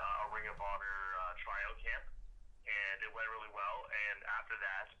did a Ring of Honor tryout camp, and it went really well. And after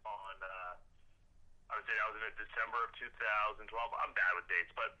that, I would say that was in December of 2012. I'm bad with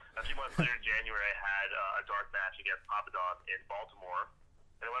dates, but a few months later in January, I had a dark match against Papadon in Baltimore.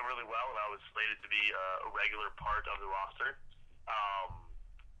 And it went really well, and I was slated to be a regular part of the roster.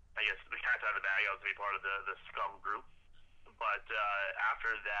 I guess the cat's out of the bag, I was to be part of the scum group. But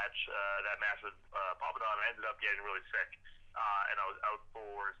after that match with Papadon, I ended up getting really sick, and I was out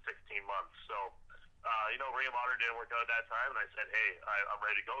for 16 months. So, Ring of Honor didn't work out at that time, and I said, hey, I'm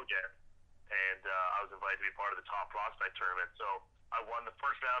ready to go again. And I was invited to be part of the Top Prospect Tournament. So I won the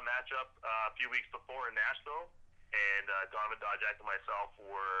first round matchup a few weeks before in Nashville. And Donovan Dijak and myself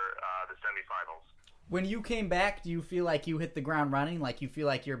were the semifinals. When you came back, do you feel like you hit the ground running? Like you feel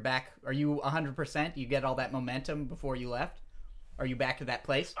like you're back? Are you 100%? You get all that momentum before you left? Are you back to that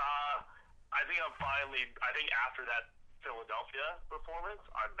place? I think I think after that Philadelphia performance,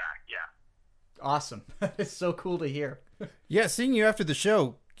 I'm back, yeah. Awesome. It's so cool to hear. Yeah, seeing you after the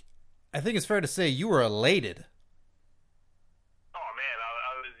show, I think it's fair to say you were elated. Oh, man,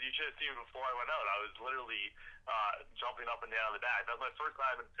 you should have seen me before I went out. I was literally jumping up and down the back. That was my first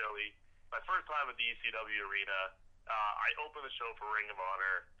time in Philly, my first time at the ECW arena. I opened the show for Ring of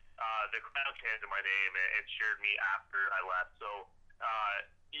Honor. The crowd chanted my name and cheered me after I left. So,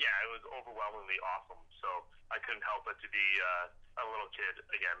 yeah, it was overwhelmingly awesome. So I couldn't help but to be a little kid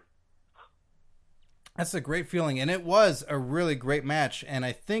again. That's a great feeling, and it was a really great match. And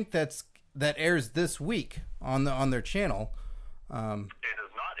I think that airs this week on their channel. It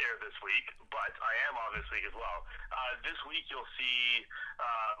does not air this week, but I am on this week as well. This week you'll see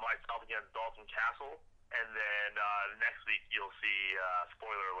myself against Dalton Castle, and then next week you'll see,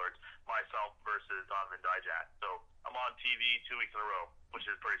 spoiler alert, myself versus Donovan Dijak. So I'm on TV 2 weeks in a row, which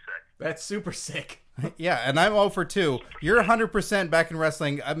is pretty sick. That's super sick. Yeah, and I'm 0 for 2. You're 100% back in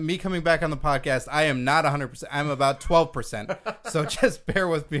wrestling. Me coming back on the podcast, I am not 100%. I'm about 12%. So just bear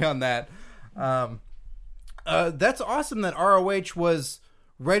with me on that. That's awesome that ROH was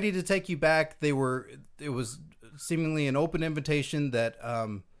ready to take you back. It was seemingly an open invitation that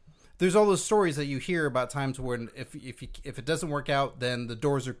there's all those stories that you hear about times when if it doesn't work out, then the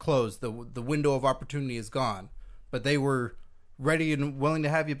doors are closed. The window of opportunity is gone. But they were ready and willing to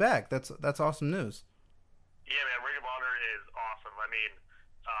have you back. That's awesome news. Yeah, man, Ring of Honor is awesome. I mean,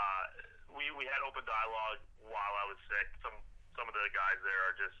 we had open dialogue while I was sick. Some of the guys there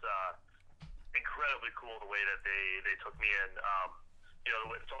are just incredibly cool the way that they took me in.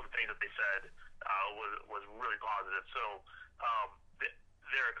 Some of the things that they said was really positive. So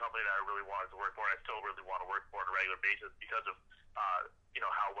they're a company that I really wanted to work for, and I still really want to work for on a regular basis because of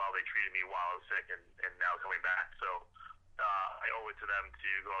how well they treated me while I was sick and now coming back. So I owe it to them to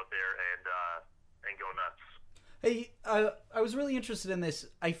go out there and go nuts. Hey, I was really interested in this.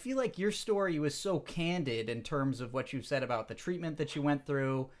 I feel like your story was so candid in terms of what you said about the treatment that you went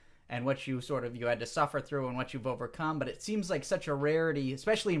through and what you had to suffer through and what you've overcome. But it seems like such a rarity,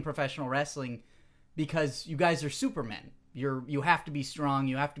 especially in professional wrestling, because you guys are supermen. You have to be strong.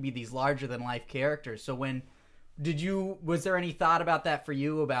 You have to be these larger than life characters. So was there any thought about that for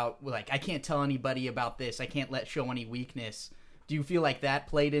you about like, I can't tell anybody about this. I can't show any weakness. Do you feel like that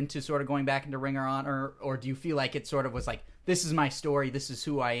played into sort of going back into Ring of Honor, or do you feel like it sort of was like, this is my story, this is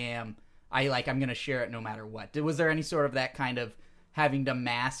who I am, I'm going to share it no matter what? Was there any sort of that kind of having to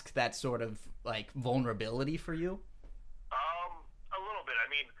mask that sort of like vulnerability for you? A little bit. I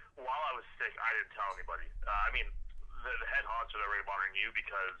mean, while I was sick, I didn't tell anybody. The head honcho at Ring of Honor knew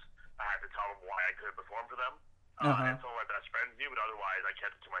because I had to tell them why I couldn't perform for them. And some of my best friends knew, but otherwise I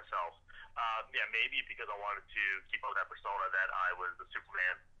kept it to myself. Maybe because I wanted to keep up that persona that I was the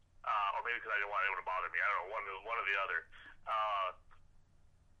Superman, or maybe because I didn't want anyone to bother me. I don't know, one or the other.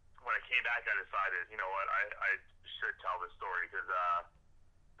 When I came back, I decided, you know what, I should tell this story because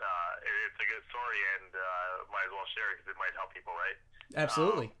it's a good story and might as well share it because it might help people, right?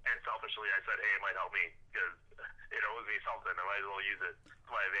 Absolutely. And selfishly, I said, hey, it might help me because it owes me something. I might as well use it to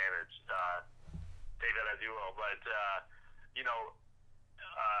my advantage. Take that as you will, but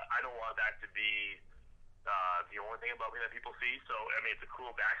I don't want that to be the only thing about me that people see. So I mean, it's a cool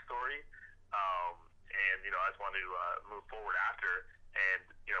backstory, and I just want to move forward after. And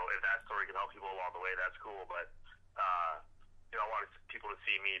if that story can help people along the way, that's cool. But I wanted people to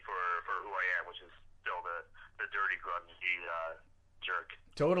see me for who I am, which is still the dirty, grungy jerk.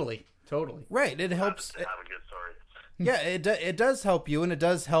 Totally. Right. It helps. To have a good story. Yeah, it does help you, and it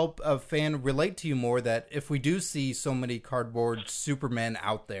does help a fan relate to you more. That if we do see so many cardboard Supermen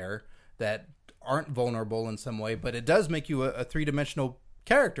out there that aren't vulnerable in some way, but it does make you a three-dimensional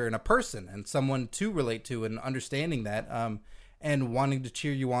character and a person and someone to relate to, and understanding that and wanting to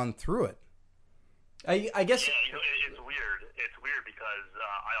cheer you on through it. I guess. Yeah, it's weird. It's weird because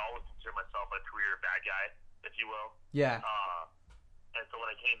I always consider myself a career bad guy, if you will. Yeah. And so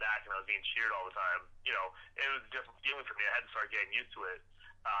when I came back and I was being cheered all the time, it was a different feeling for me. I had to start getting used to it.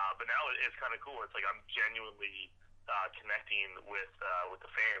 But now it's kind of cool. It's like I'm genuinely connecting with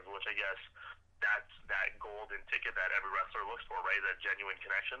the fans, which I guess that's that golden ticket that every wrestler looks for, right? That genuine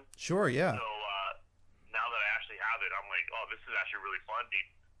connection. Sure, yeah. So now that I actually have it, I'm like, oh, this is actually really fun being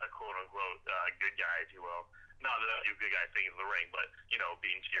a quote-unquote good guy, if you will. Not that I do good guy things in the ring, but,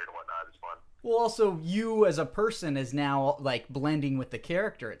 being cheered and whatnot is fun. Well, also, you as a person is now, like, blending with the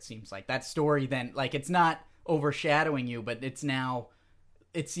character, it seems like. That story then, like, it's not overshadowing you, but it's now,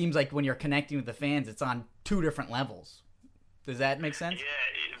 it seems like when you're connecting with the fans, it's on two different levels. Does that make sense? Yeah,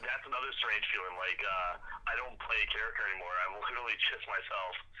 that's another strange feeling. Like, I don't play a character anymore. I'm literally just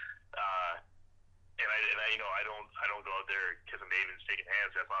myself. And I don't go out there kissing babies and shaking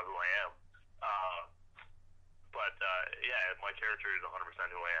hands. That's not who I am. But my character is 100%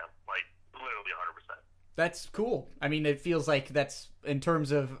 who I am. Like, literally 100%. That's cool. I mean, it feels like that's, in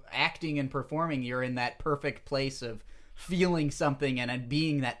terms of acting and performing, you're in that perfect place of feeling something and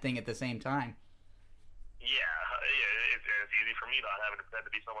being that thing at the same time. Yeah, it's easy for me not having to pretend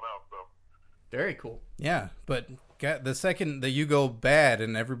to be someone else, so. Very cool. Yeah, but the second that you go bad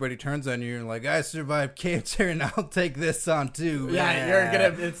and everybody turns on you and like, I survived cancer and I'll take this on too. Yeah, you're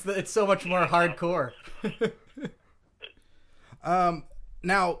gonna. It's so much more hardcore.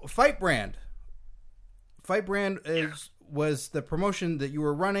 Now, Fight Brand was the promotion that you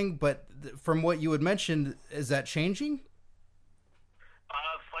were running, but from what you had mentioned, is that changing?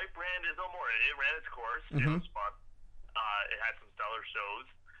 Fight Brand is no more. It ran its course. Mm-hmm. It was fun. It had some stellar shows.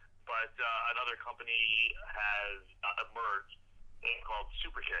 But another company has emerged called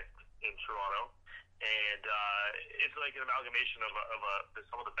Superkick in Toronto, and it's like an amalgamation of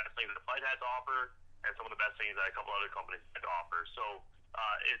some of the best things that Fight had to offer, and some of the best things that a couple other companies had to offer. So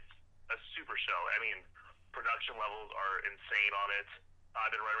it's a super show. I mean, production levels are insane on it.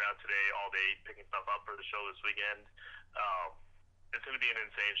 I've been running around today all day picking stuff up for the show this weekend. It's going to be an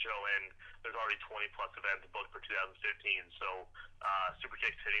insane show, and there's already 20 plus events booked for 2015. So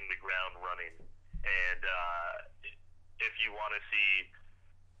Superkick's hitting the ground running, and if you want to see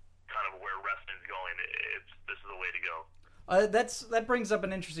kind of where wrestling's going, this is the way to go. That brings up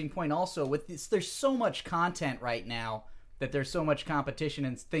an interesting point. Also, with this, there's so much content right now that there's so much competition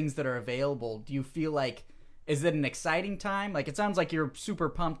and things that are available. Do you feel like, is it an exciting time? Like, it sounds like you're super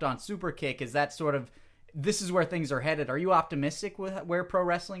pumped on Superkick. Is that sort of, this is where things are headed? Are you optimistic with where pro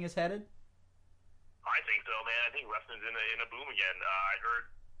wrestling is headed? I think so, man. I think wrestling's in a boom again. I heard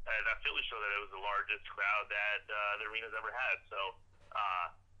at that Philly show that it was the largest crowd that the arena's ever had. So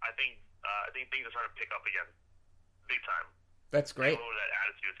I think things are starting to pick up again, big time. That's great. That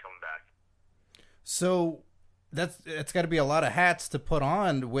attitude is coming back. So it's got to be a lot of hats to put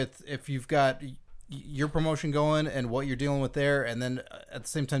on with if you've got your promotion going and what you're dealing with there, and then at the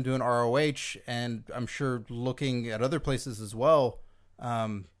same time doing ROH, and I'm sure looking at other places as well.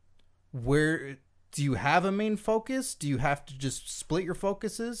 Where do you have a main focus? Do you have to just split your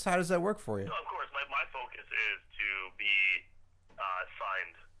focuses? How does that work for you? No, of course, my focus is to be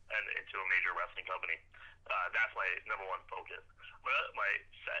signed into a major wrestling company. That's my number one focus.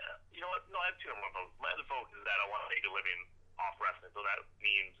 You know what? No, I have two number one focuses. My other focus is that I want to make a living off wrestling, so that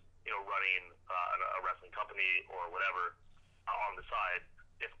means running a wrestling company or whatever on the side.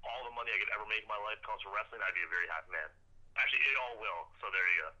 If all the money I could ever make in my life comes from wrestling, I'd be a very happy man. Actually, it all will. So there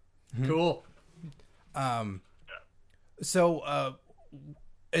you go. Cool. So,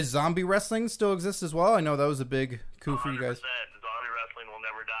 is zombie wrestling still exist as well? I know that was a big coup for you guys. Zombie wrestling will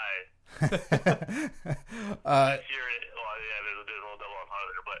never die. This year, there's a little double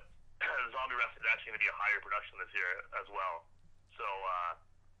entendre there, but zombie wrestling is actually going to be a higher production this year as well. So,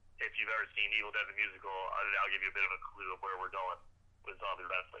 if you've ever seen Evil Dead the Musical, I'll give you a bit of a clue of where we're going with zombie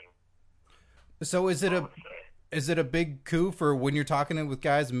wrestling. So is it a big coup for when you're talking with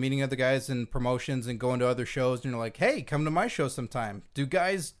guys and meeting other guys in promotions and going to other shows and you're like, hey, come to my show sometime? Do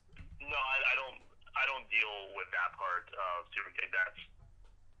guys? No, I don't deal with that part of Superkick. That's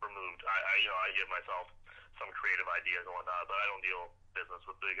removed. I give myself some creative ideas and whatnot, but I don't deal business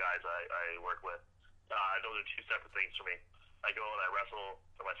with the guys I work with. Those are two separate things for me. I go and I wrestle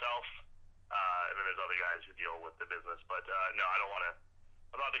for myself, and then there's other guys who deal with the business. But no, I don't want to.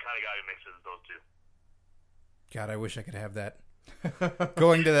 I'm not the kind of guy who mixes those two. God, I wish I could have that.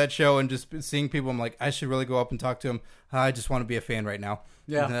 Going to that show and just seeing people, I'm like, I should really go up and talk to him. I just want to be a fan right now.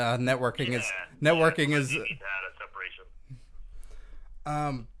 Yeah. Networking is. You need to have a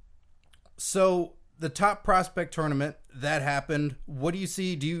separation. So the Top Prospect tournament that happened. What do you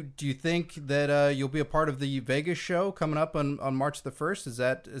see? Do you think that you'll be a part of the Vegas show coming up on March the 1st? Is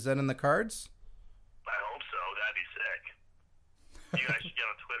that in the cards? I hope so. That'd be sick. You guys should get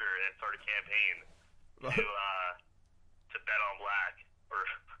on Twitter and start a campaign to bet on black or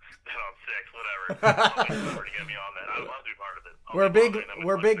bet on six, whatever. To get me on that. I would love to be part of it.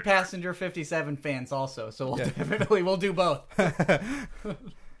 We're big Passenger 57 fans also, so we'll do both. There you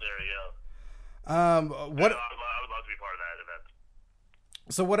go. What? I would love to be part of that event.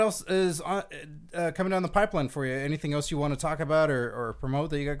 So what else is coming down the pipeline for you? Anything else you want to talk about or promote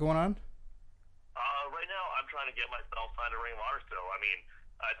that you got going on? Right now, I'm trying to get myself signed to Ring of Honor still. I mean,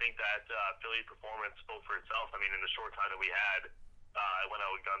 I think that Philly performance spoke for itself. I mean, in the short time that we had, I went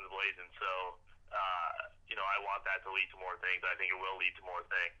out with guns blazing. So, I want that to lead to more things. I think it will lead to more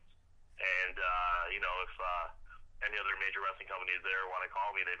things. And, if any other major wrestling companies there want to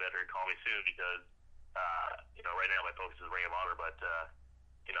call me, they better call me soon because, right now my focus is Ring of Honor, but,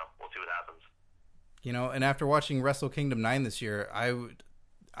 we'll see what happens. And after watching Wrestle Kingdom 9 this year, I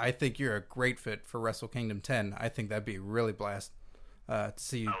think you're a great fit for Wrestle Kingdom 10. I think that'd be really blast to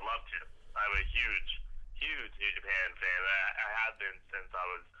see you. I would love to. I'm a huge New Japan fan. I have been since I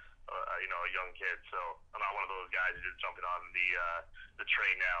was, a young kid. So I'm not one of those guys who's just jumping on the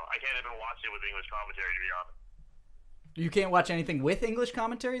train now. I can't even watch it with English commentary, to be honest. You can't watch anything with English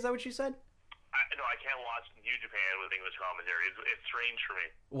commentary? Is that what you said? No, I can't watch New Japan with English commentary. It's strange for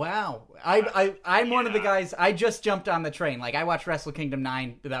me. Wow. I'm one of the guys. I just jumped on the train. Like, I watched Wrestle Kingdom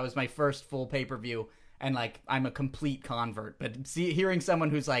 9. That was my first full pay-per-view. And, like, I'm a complete convert. But hearing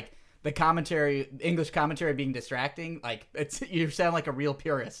someone who's, like, the commentary, English commentary being distracting, like, you sound like a real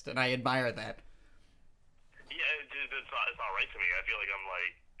purist, and I admire that. Yeah, it's not right to me. I feel like I'm,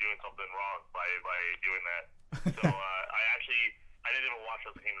 like, doing something wrong by doing that. So, I didn't even watch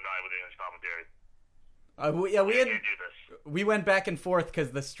Wrestle Kingdom 9 with English commentary. We went back and forth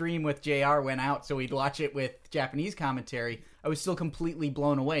because the stream with JR went out, so we'd watch it with Japanese commentary. I was still completely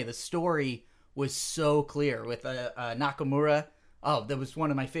blown away. The story was so clear with Nakamura. Oh, that was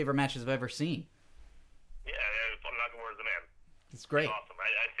one of my favorite matches I've ever seen. Yeah, Nakamura's the man. It's great. He's awesome. I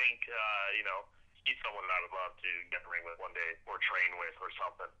think, he's someone that I would love to get in the ring with one day or train with or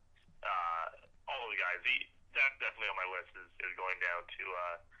something. All of the guys. That's definitely on my list is going down to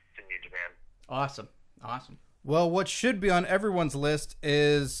New Japan. Awesome. Well, what should be on everyone's list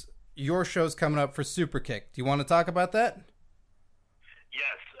is your show's coming up for Superkick. Do you want to talk about that?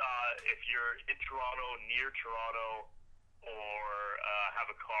 Yes. If you're in Toronto, near Toronto, or have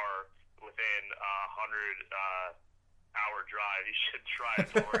a car within a 100-hour drive, you should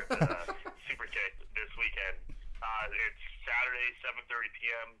drive towards Superkick this weekend. It's Saturday, 7:30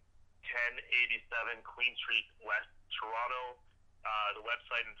 p.m., 1087 Queen Street, West Toronto. The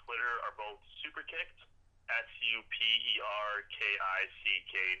website and Twitter are both Superkicked,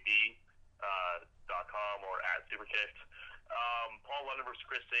 superkicked.com or @Superkicked. Paul London versus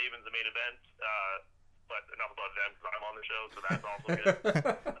Chris Sabin's the main event, but enough about them because I'm on the show, so that's also good.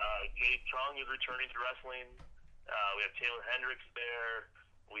 Jay Chung is returning to wrestling. We have Taylor Hendricks there.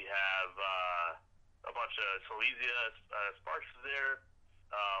 We have a bunch of Silesia Sparks is there.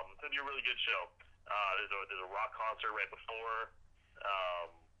 It's going to be a really good show. There's a rock concert right before.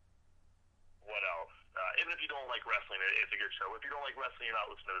 What else? Even if you don't like wrestling, it's a good show. If you don't like wrestling, you're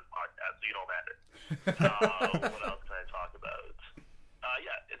not listening to this podcast, so you don't matter. What else can I talk about?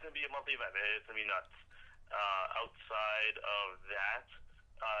 It's going to be a monthly event. It's going to be nuts. Outside of that,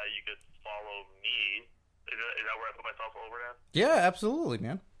 you could follow me. Is that where I put myself over now? Yeah, absolutely,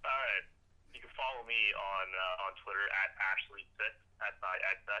 man. All right. You can follow me on Twitter @AshleySit,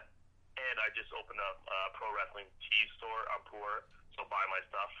 SIXSet. And I just opened up a Pro Wrestling Tees store. I'm poor, so buy my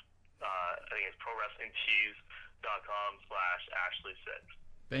stuff. I think it's ProWrestlingTees.com/AshleySit.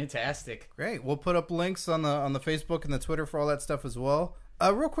 Fantastic. Great. We'll put up links on the Facebook and the Twitter for all that stuff as well.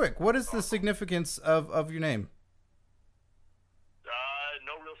 Real quick, what is the significance of your name?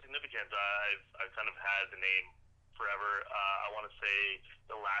 No real significance. I've kind of had the name forever. I want to say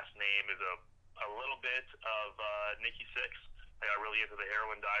the last name is a little bit of Nikki Sixx. I got really into the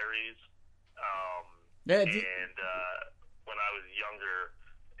Heroin Diaries. And when I was younger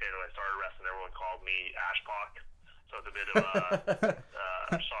and when I started wrestling, everyone called me Ashpock. So it's a bit of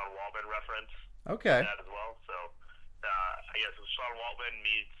a Sean Waltman reference. Okay. That as well. So, Waltman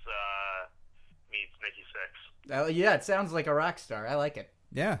meets Nikki Sixx. Yeah, it sounds like a rock star. I like it.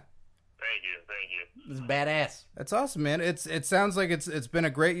 Yeah. Thank you. This is badass. That's awesome, man. It sounds like it's been a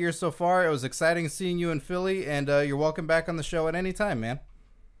great year so far. It was exciting seeing you in Philly, and you're welcome back on the show at any time, man.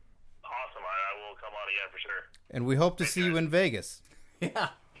 Awesome. I will come on again for sure. And we hope to see you in Vegas. Yeah. Yeah,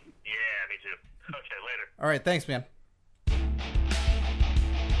 me too. Okay, later. All right, thanks, man.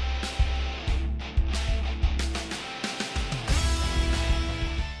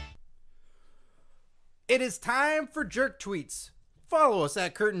 It is time for Jerk Tweets. Follow us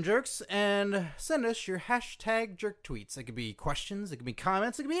at Curtain Jerks and send us your hashtag jerk tweets. It could be questions, it could be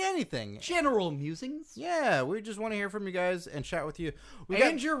comments, it could be anything. General musings. Yeah, we just want to hear from you guys and chat with you.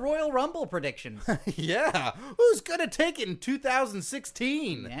 And your Royal Rumble predictions. Yeah, who's gonna take it in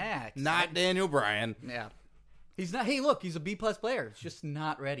 2016? Yeah. Not Daniel Bryan. Yeah. He's not. Hey, look, he's a B+ player. He's just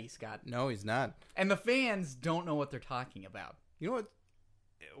not ready, Scott. No, he's not. And the fans don't know what they're talking about. You know what?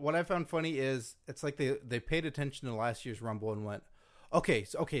 What I found funny is it's like they paid attention to last year's Rumble and went, okay,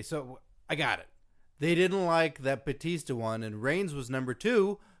 so I got it. They didn't like that Batista won and Reigns was number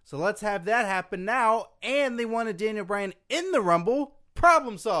 2, so let's have that happen now. And they wanted Daniel Bryan in the Rumble.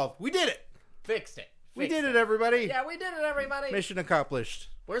 Problem solved. We did it. Fixed it. We did it, everybody. Yeah, we did it, everybody. Mission accomplished.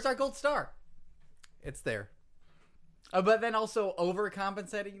 Where's our gold star? It's there. But then also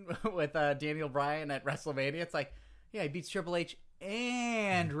overcompensating with Daniel Bryan at WrestleMania. It's like, yeah, he beats Triple H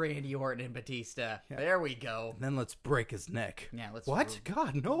and Randy Orton and Batista. Yeah. There we go. And then let's break his neck. Yeah, let's. What?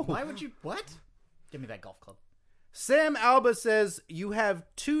 God, no. Why would you? What? Give me that golf club. Sam Alba says you have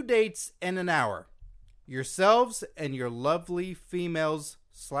 2 dates in an hour. Yourselves and your lovely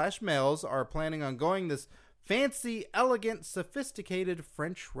females/males are planning on going this fancy, elegant, sophisticated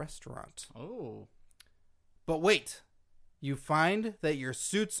French restaurant. Oh. But wait. You find that your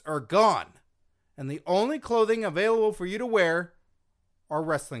suits are gone, and the only clothing available for you to wear are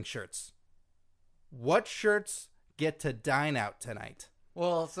wrestling shirts. What shirts get to dine out tonight?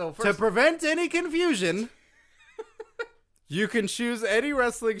 Well, so first... To prevent any confusion, you can choose any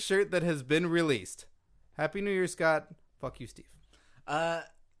wrestling shirt that has been released. Happy New Year, Scott. Fuck you, Steve.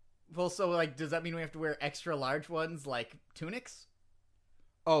 Well, so, like, does that mean we have to wear extra large ones, like tunics?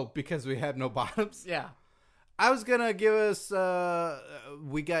 Oh, because we have no bottoms? Yeah. I was gonna give us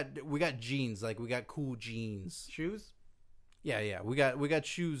we got jeans, like we got cool jeans. Shoes? Yeah. We got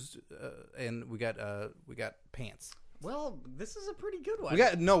shoes and we got pants. Well, this is a pretty good one.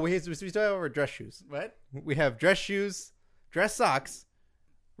 We still have our dress shoes. What? We have dress shoes, dress socks,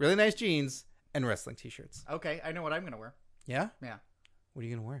 really nice jeans, and wrestling t-shirts. Okay, I know what I'm gonna wear. Yeah? Yeah. What are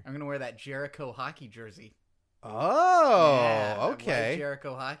you gonna wear? I'm gonna wear that Jericho hockey jersey. Oh, yeah, okay.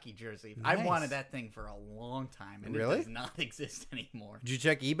 Jericho hockey jersey. Nice. I wanted that thing for a long time, and really? It does not exist anymore. Did you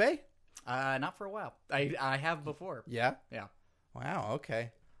check eBay? Not for a while. I have before. Yeah? Yeah. Wow,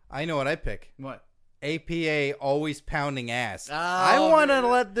 okay. I know what I pick. What? APA always pounding ass. Oh, I want to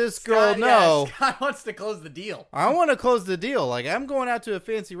let this girl Scott, know. Yeah, Scott wants to close the deal. I want to close the deal. Like, I'm going out to a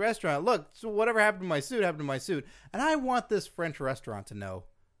fancy restaurant. Look, so whatever happened to my suit happened to my suit. And I want this French restaurant to know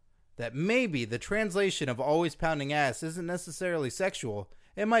that maybe the translation of always pounding ass isn't necessarily sexual.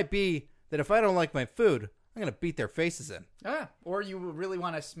 It might be that if I don't like my food, I'm going to beat their faces in. Ah, or you really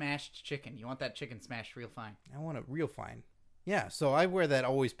want a smashed chicken. You want that chicken smashed real fine. I want it real fine. Yeah, so I wear that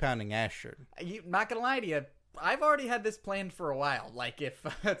always pounding ass shirt. Not going to lie to you. I've already had this planned for a while. Like, if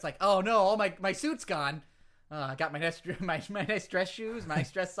it's like, oh no, all my suit's gone. I got my nice dress shoes, my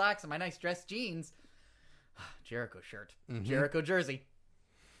nice dress socks, and my nice dress jeans. Jericho shirt. Mm-hmm. Jericho jersey.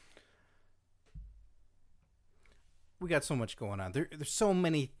 We got so much going on. There's so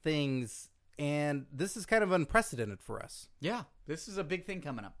many things, and this is kind of unprecedented for us. Yeah, this is a big thing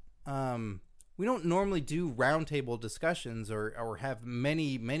coming up. We don't normally do roundtable discussions or have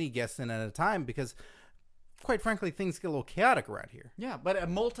many guests in at a time because, quite frankly, things get a little chaotic around here. Yeah, but a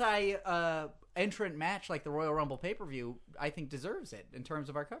multi-entrant match like the Royal Rumble pay-per-view, I think, deserves it in terms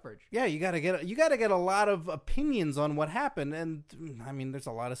of our coverage. Yeah, you gotta get a lot of opinions on what happened, and I mean, there's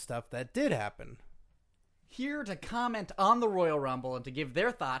a lot of stuff that did happen. Here to comment on the Royal Rumble and to give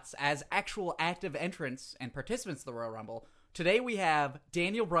their thoughts as actual active entrants and participants of the Royal Rumble, today we have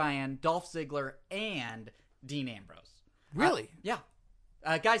Daniel Bryan, Dolph Ziggler, and Dean Ambrose. Really? Yeah.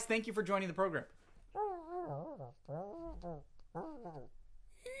 Guys, thank you for joining the program.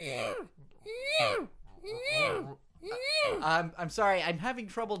 I'm sorry, I'm having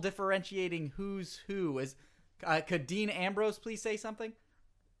trouble differentiating who's who. Could Dean Ambrose please say something?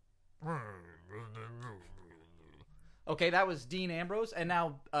 Okay, that was Dean Ambrose. And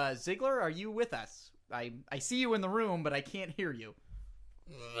now, Ziggler, are you with us? I see you in the room, but I can't hear you.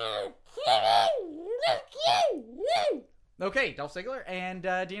 Okay, Dolph Ziggler and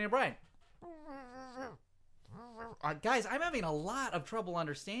Daniel Bryan. Guys, I'm having a lot of trouble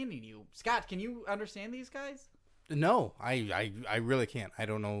understanding you. Scott, can you understand these guys? No, I really can't. I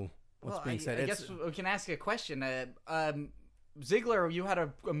don't know what's being said. I guess we can ask a question. Ziggler, you had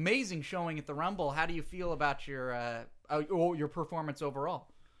an amazing showing at the Rumble. How do you feel about your performance overall?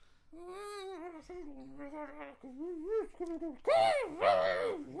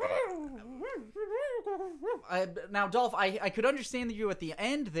 Now, Dolph, I could understand you at the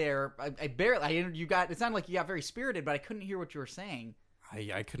end there. I barely. It sounded like you got very spirited, but I couldn't hear what you were saying.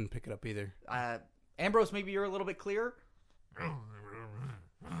 I couldn't pick it up either. Ambrose, maybe you're a little bit clearer.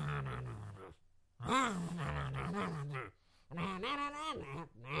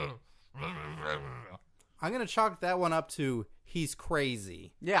 I'm gonna chalk that one up to he's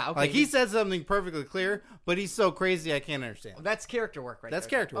crazy. Yeah, okay. Like he said something perfectly clear, but he's so crazy I can't understand. That's character work, right? That's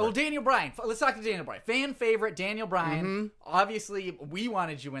there. character work. Oh, Daniel Bryan. Let's talk to Daniel Bryan. Fan favorite Daniel Bryan. Obviously, we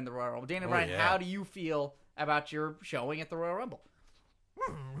wanted you in the Royal Rumble. Daniel Bryan, yeah. how do you feel about your showing at the Royal Rumble?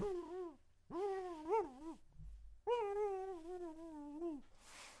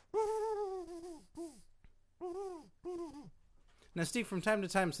 Now, Steve, from time to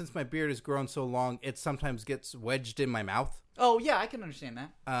time, since my beard has grown so long, it sometimes gets wedged in my mouth. Oh, yeah, I can understand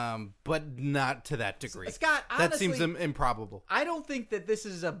that. But not to that degree. Scott, honestly, that seems improbable. I don't think that this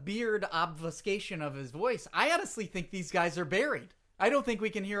is a beard obfuscation of his voice. I honestly think these guys are buried. I don't think we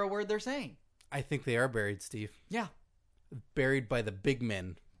can hear a word they're saying. I think they are buried, Steve. Yeah. Buried by the big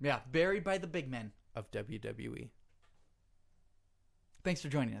men Yeah, buried by the big men. of WWE. Thanks for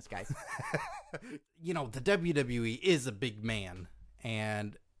joining us, guys. You know, the WWE is a big man,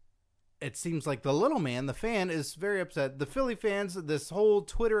 and it seems like the little man, the fan, is very upset. The Philly fans, this whole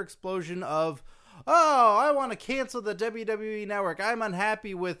Twitter explosion of, oh, I want to cancel the WWE Network. I'm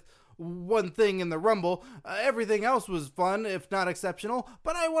unhappy with one thing in the Rumble. Everything else was fun, if not exceptional,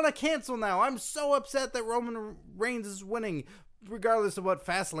 but I want to cancel now. I'm so upset that Roman Reigns is winning, regardless of what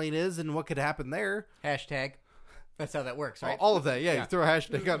Fastlane is and what could happen there. Hashtag. That's how that works, right? All of that, yeah. You throw a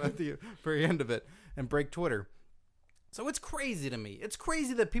hashtag on at the very end of it and break Twitter. So it's crazy to me. It's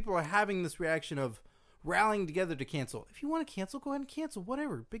crazy that people are having this reaction of rallying together to cancel. If you want to cancel, go ahead and cancel.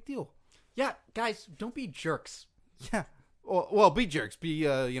 Whatever. Big deal. Yeah, guys, don't be jerks. Yeah. Well, be jerks. Be,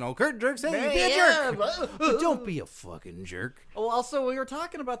 Kurt jerks. Hey, be a jerk. But don't be a fucking jerk. Well, also, we were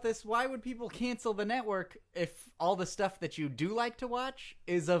talking about this. Why would people cancel the network if all the stuff that you do like to watch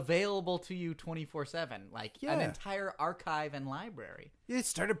is available to you 24/7? Like an entire archive and library. They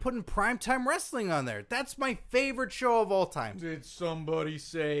started putting primetime wrestling on there. That's my favorite show of all time. Did somebody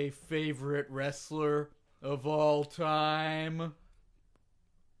say favorite wrestler of all time?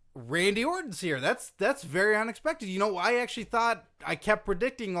 Randy Orton's here. That's very unexpected. You know, I actually thought, I kept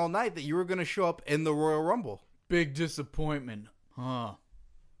predicting all night that you were going to show up in the Royal Rumble. Big disappointment, huh?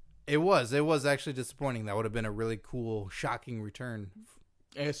 It was actually disappointing. That would have been a really cool, shocking return.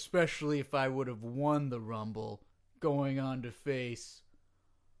 Especially if I would have won the Rumble going on to face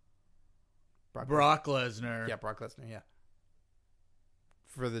Brock Lesnar. Yeah, Brock Lesnar, yeah.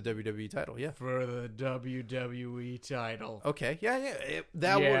 For the WWE title, yeah. For the WWE title. Okay, yeah.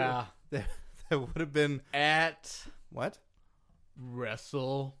 That would have been... At... What?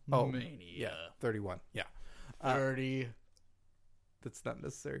 WrestleMania. Oh, yeah, 31, yeah. 30. That's not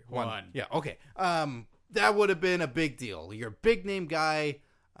necessary. 1. Yeah, okay. That would have been a big deal. You're a big name guy.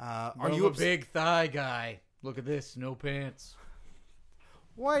 Are you a big thigh guy? Look at this, no pants.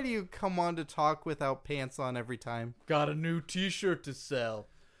 Why do you come on to talk without pants on every time? Got a new t-shirt to sell.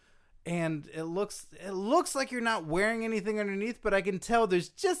 And it looks like you're not wearing anything underneath, but I can tell there's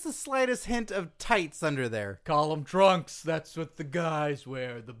just the slightest hint of tights under there. Call them trunks. That's what the guys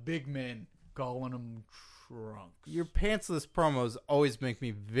wear. The big men calling them trunks. Your pantsless promos always make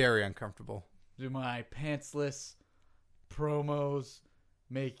me very uncomfortable. Do my pantsless promos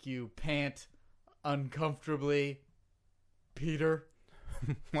make you pant uncomfortably, Peter?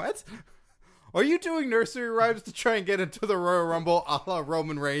 What? Are you doing nursery rhymes to try and get into the Royal Rumble a la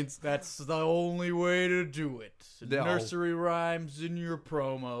Roman Reigns? That's the only way to do it. No. Nursery rhymes in your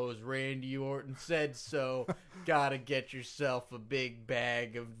promos. Randy Orton said so. Gotta get yourself a big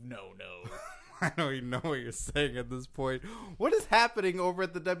bag of no-no. I don't even know what you're saying at this point. What is happening over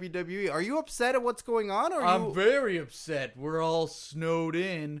at the WWE? Are you upset at what's going on? Or I'm very upset. We're all snowed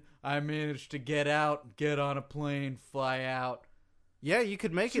in. I managed to get out, get on a plane, fly out. Yeah, you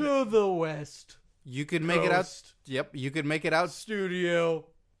could make it to the West. You could make it out. Yep, you could make it out. Studio.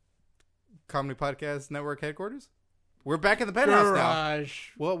 Comedy Podcast Network headquarters. We're back in the penthouse Garage.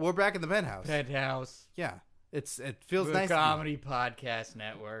 now. Well, we're back in the penthouse. Penthouse. Yeah, it feels the nice. Comedy Podcast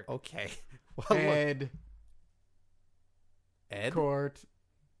Network. Okay. Well, Head. Ed? Court.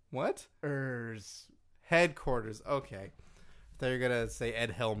 What? Ers. Headquarters. Okay. I thought you were going to say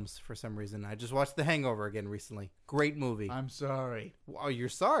Ed Helms for some reason. I just watched The Hangover again recently. Great movie. I'm sorry. Oh, you're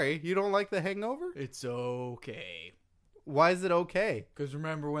sorry? You don't like The Hangover? It's okay. Why is it okay? Because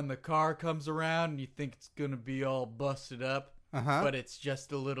remember when the car comes around and you think it's going to be all busted up, Uh-huh. but it's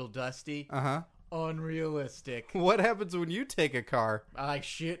just a little dusty? Uh-huh. Unrealistic. What happens when you take a car? I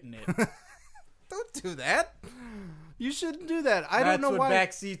shit in it. Don't do that. You shouldn't do that. I don't know That's why. what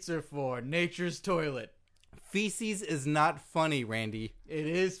back seats are for. Nature's toilet. Feces is not funny, Randy. It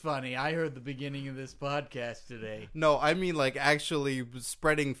is funny. I heard the beginning of this podcast today. No, I mean like actually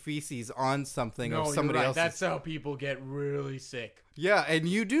spreading feces on something or somebody you're right. else's. That's how people get really sick. Yeah, and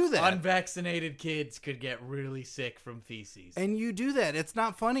you do that. Unvaccinated kids could get really sick from feces. And you do that. It's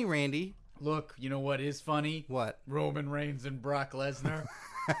not funny, Randy. Look, you know what is funny? What? Roman Reigns and Brock Lesnar.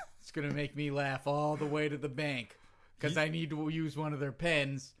 It's going to make me laugh all the way to the bank. Because I need to use one of their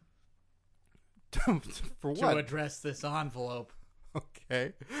pens For to what? address this envelope.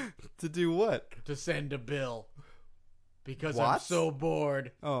 Okay. To do what? To send a bill. Because I'm What? so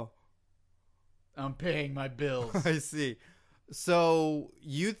bored. Oh, I'm paying my bills. I see. So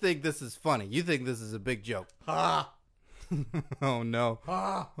you think this is funny. You think this is a big joke. Ha! Oh, no.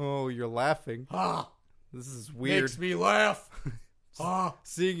 Ha! Oh, you're laughing. Ha! This is weird. Makes me laugh. Ha!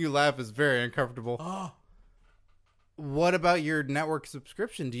 Seeing you laugh is very uncomfortable. Ha! What about your network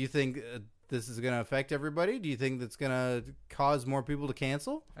subscription? Do you think this is going to affect everybody? Do you think that's going to cause more people to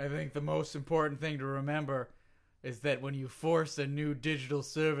cancel? I think the most important thing to remember is that when you force a new digital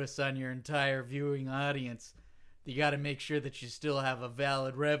service on your entire viewing audience, you got to make sure that you still have a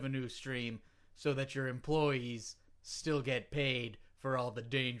valid revenue stream so that your employees still get paid for all the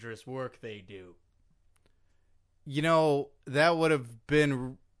dangerous work they do. You know, that would have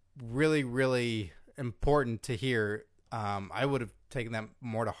been really, really important to hear. I would have taken that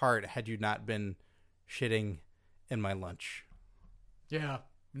more to heart had you not been shitting in my lunch. Yeah,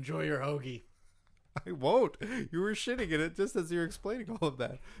 enjoy your hoagie. I won't. You were shitting in it just as you were explaining all of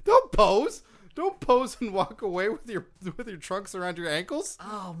that. Don't pose. Don't pose and walk away with your trunks around your ankles.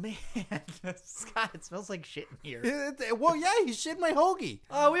 Oh, man. Scott, it smells like shit in here. Well, yeah, he shit my hoagie.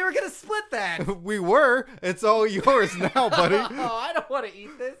 Oh, we were going to split that. We were. It's all yours now, buddy. Oh, I don't want to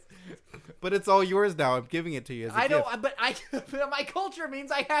eat this. But it's all yours now. I'm giving it to you as a I gift. don't, but my culture means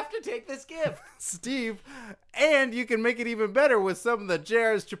I have to take this gift. Steve, and you can make it even better with some of the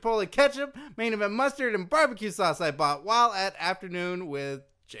JR's Chipotle ketchup, Main Event mustard, and barbecue sauce I bought while at Afternoon with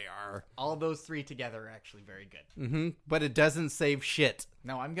JR. All those three together are actually very good. But it doesn't save shit.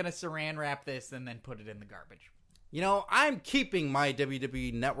 No, I'm going to saran wrap this and then put it in the garbage. You know, I'm keeping my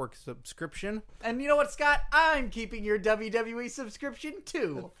WWE Network subscription. And you know what, Scott? I'm keeping your WWE subscription,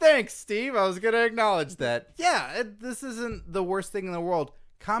 too. Thanks, Steve. I was going to acknowledge that. Yeah, this isn't the worst thing in the world.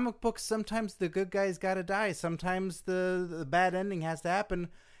 Comic books, sometimes the good guys got to die. Sometimes the bad ending has to happen,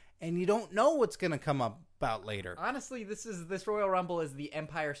 and you don't know what's going to come about later. Honestly, this Royal Rumble is the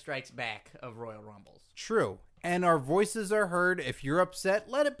Empire Strikes Back of Royal Rumbles. True. And our voices are heard. If you're upset,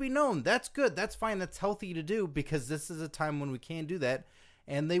 let it be known. That's good. That's fine. That's healthy to do because this is a time when we can do that,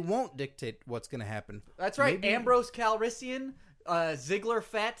 and they won't dictate what's going to happen. That's right. Maybe- Ambrose Calrissian, Ziggler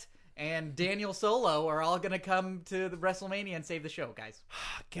Fett, and Daniel Solo are all going to come to the WrestleMania and save the show, guys.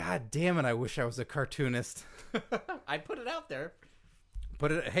 God damn it. I wish I was a cartoonist. I put it out there.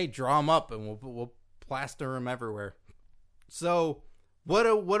 Hey, draw them up and we'll plaster them everywhere. So, what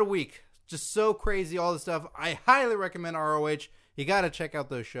a week. Just so crazy, all this stuff. I highly recommend ROH. You got to check out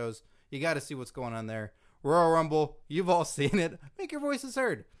those shows. You got to see what's going on there. Royal Rumble, you've all seen it. Make your voices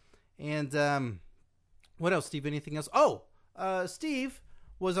heard. And what else, Steve? Anything else? Oh, Steve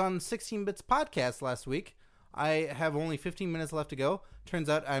was on 16 Bits podcast last week. I have only 15 minutes left to go. Turns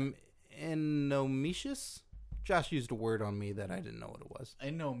out I'm enomicious. Josh used a word on me that I didn't know what it was.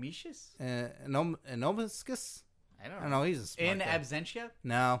 Enomicious? Enomiscus? I I don't know. He's a smart In guy. absentia?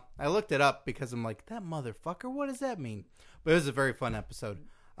 No, I looked it up because I'm like, that motherfucker, what does that mean? But it was a very fun episode.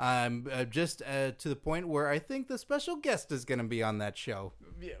 Just to the point where I think the special guest is going to be on that show.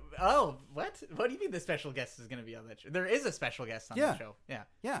 Oh, what? What do you mean the special guest is going to be on that show? There is a special guest on the show. Yeah.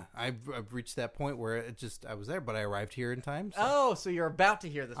 Yeah, I've reached that point where I was there, but I arrived here in time. So Oh, so you're about to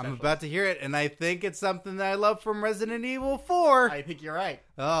hear the special I'm about to hear it, and I think it's something that I love from Resident Evil 4. I think you're right.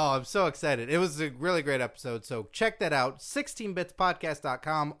 Oh, I'm so excited. It was a really great episode, so check that out.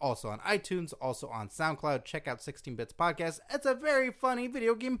 16bitspodcast.com, also on iTunes, also on SoundCloud. Check out 16 Bits Podcast. It's a very funny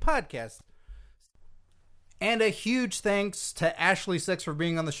video game podcast. And a huge thanks to Ashley Six for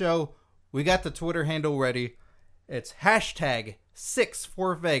being on the show. We got the Twitter handle ready. It's hashtag 6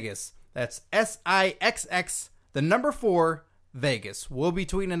 for Vegas. That's SIXX, the number 4, Vegas. We'll be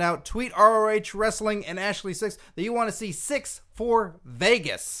tweeting out, tweet ROH Wrestling and Ashley Six that you want to see Six for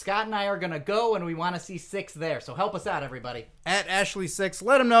Vegas. Scott and I are going to go, and we want to see Six there. So help us out, everybody. At Ashley Six,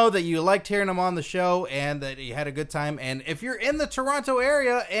 let them know that you liked hearing them on the show and that you had a good time. And if you're in the Toronto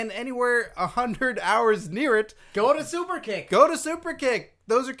area and anywhere 100 hours near it, Go to Superkick. go to Superkick.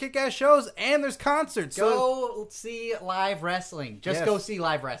 Those are kick-ass shows, and there's concerts. Go see live wrestling. Just Yes. go see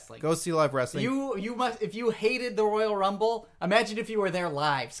live wrestling. Go see live wrestling. You must, if you hated the Royal Rumble, imagine if you were there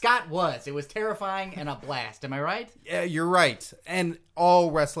live. Scott was. It was terrifying and a blast. Am I right? Yeah, you're right. And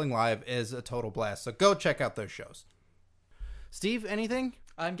all wrestling live is a total blast. So go check out those shows. Steve, anything?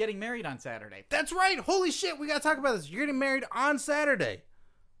 I'm getting married on Saturday. That's right. Holy shit, we got to talk about this. You're getting married on Saturday.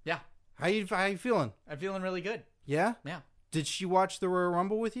 Yeah. How you feeling? I'm feeling really good. Yeah? Yeah. Did she watch the Royal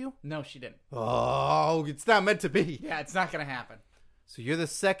Rumble with you? No, she didn't. Oh, it's not meant to be. Yeah, it's not going to happen. So you're the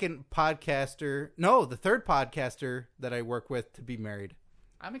second podcaster, no, the third podcaster that I work with to be married.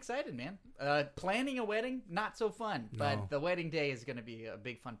 I'm excited, man. Planning a wedding, not so fun. But No. the wedding day is going to be a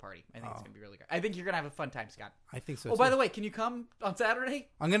big fun party. I think it's going to be really good. I think you're going to have a fun time, Scott. I think so, Oh, too. by the way, can you come on Saturday?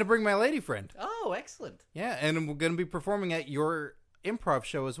 I'm going to bring my lady friend. Oh, excellent. Yeah, and we're going to be performing at your improv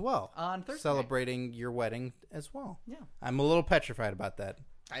show as well. On Thursday. Celebrating your wedding as well. Yeah. I'm a little petrified about that.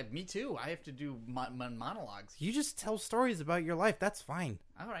 Me too. I have to do monologues. You just tell stories about your life. That's fine.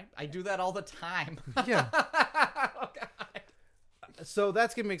 All right. I do that all the time. Yeah. Oh, God. So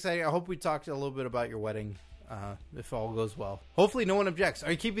that's going to be exciting. I hope we talked a little bit about your wedding, if all goes well. Hopefully no one objects. Are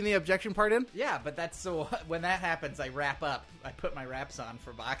you keeping the objection part in? Yeah, but that's so when that happens, I wrap up. I put my wraps on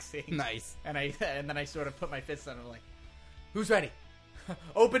for boxing. Nice. And then I sort of put my fists on and I'm like, who's ready?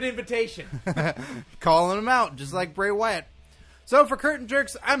 Open invitation. Calling them out, just like Bray Wyatt. So for Curtain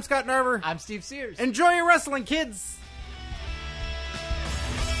Jerks, I'm Scott Narver. I'm Steve Sears. Enjoy your wrestling, kids!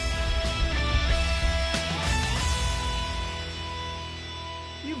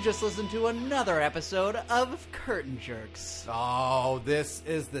 You've just listened to another episode of Curtain Jerks. Oh, this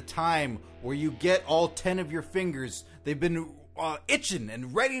is the time where you get all 10 of your fingers. They've been itching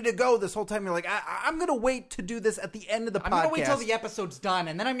and ready to go this whole time. You're like, I'm going to wait to do this at the end of the podcast. I'm going to wait till the episode's done,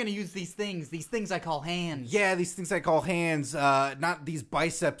 and then I'm going to use these things I call hands. Yeah, these things I call hands, not these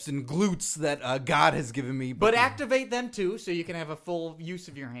biceps and glutes that God has given me. But activate them, too, so you can have a full use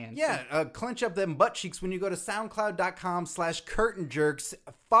of your hands. Yeah, clench up them butt cheeks when you go to soundcloud.com/curtainjerks.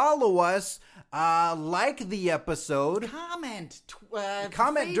 Follow us, like the episode. Comment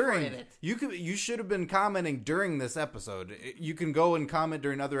During. it. You should have been commenting during this episode. You can go and comment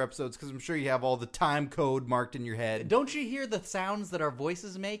during other episodes because I'm sure you have all the time code marked in your head. Don't you hear the sounds that our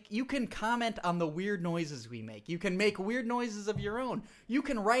voices make? You can comment on the weird noises we make. You can make weird noises of your own. You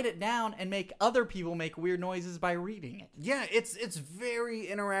can write it down and make other people make weird noises by reading it. Yeah, it's very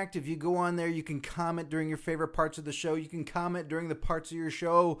interactive. You go on there, you can comment during your favorite parts of the show. You can comment during the parts of your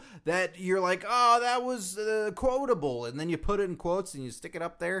show that you're like, oh, that was quotable. And then you put it in quotes and you stick it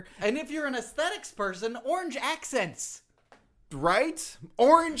up there. And if you're an aesthetics person, orange accents. Right?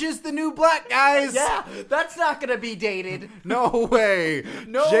 Orange is the new black, guys. Yeah, that's not going to be dated. No way.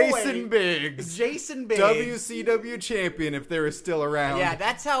 No Jason way. Biggs. Jason Biggs. WCW champion if they were still around. Yeah,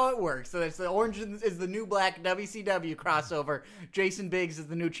 that's how it works. So it's the orange is the new black WCW crossover. Jason Biggs is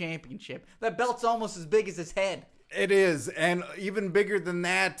the new championship. That belt's almost as big as his head. It is, and even bigger than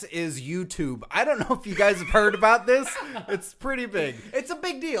that is YouTube. I don't know if you guys have heard about this. It's pretty big. It's a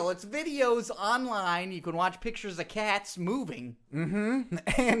big deal. It's videos online. You can watch pictures of cats moving. Mm-hmm.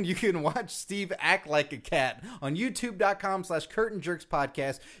 And you can watch Steve act like a cat on youtube.com/Curtain Jerks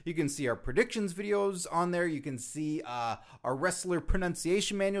podcast. You can see our predictions videos on there. You can see our wrestler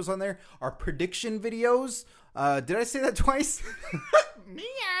pronunciation manuals on there. Our prediction videos. Did I say that twice?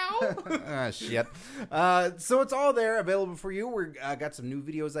 Meow. Ah, shit. So it's all there available for you. We're got some new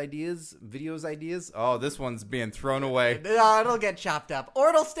videos ideas. Oh, this one's being thrown away. No, it'll get chopped up. Or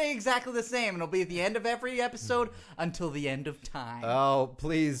it'll stay exactly the same. It'll be at the end of every episode until the end of time. Oh,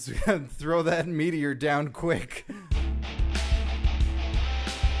 please throw that meteor down quick.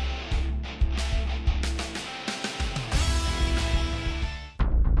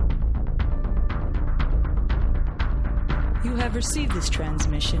 You have received this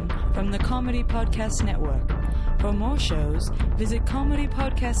transmission from the Comedy Podcast Network. For more shows, visit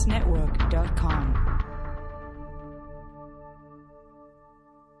comedypodcastnetwork.com.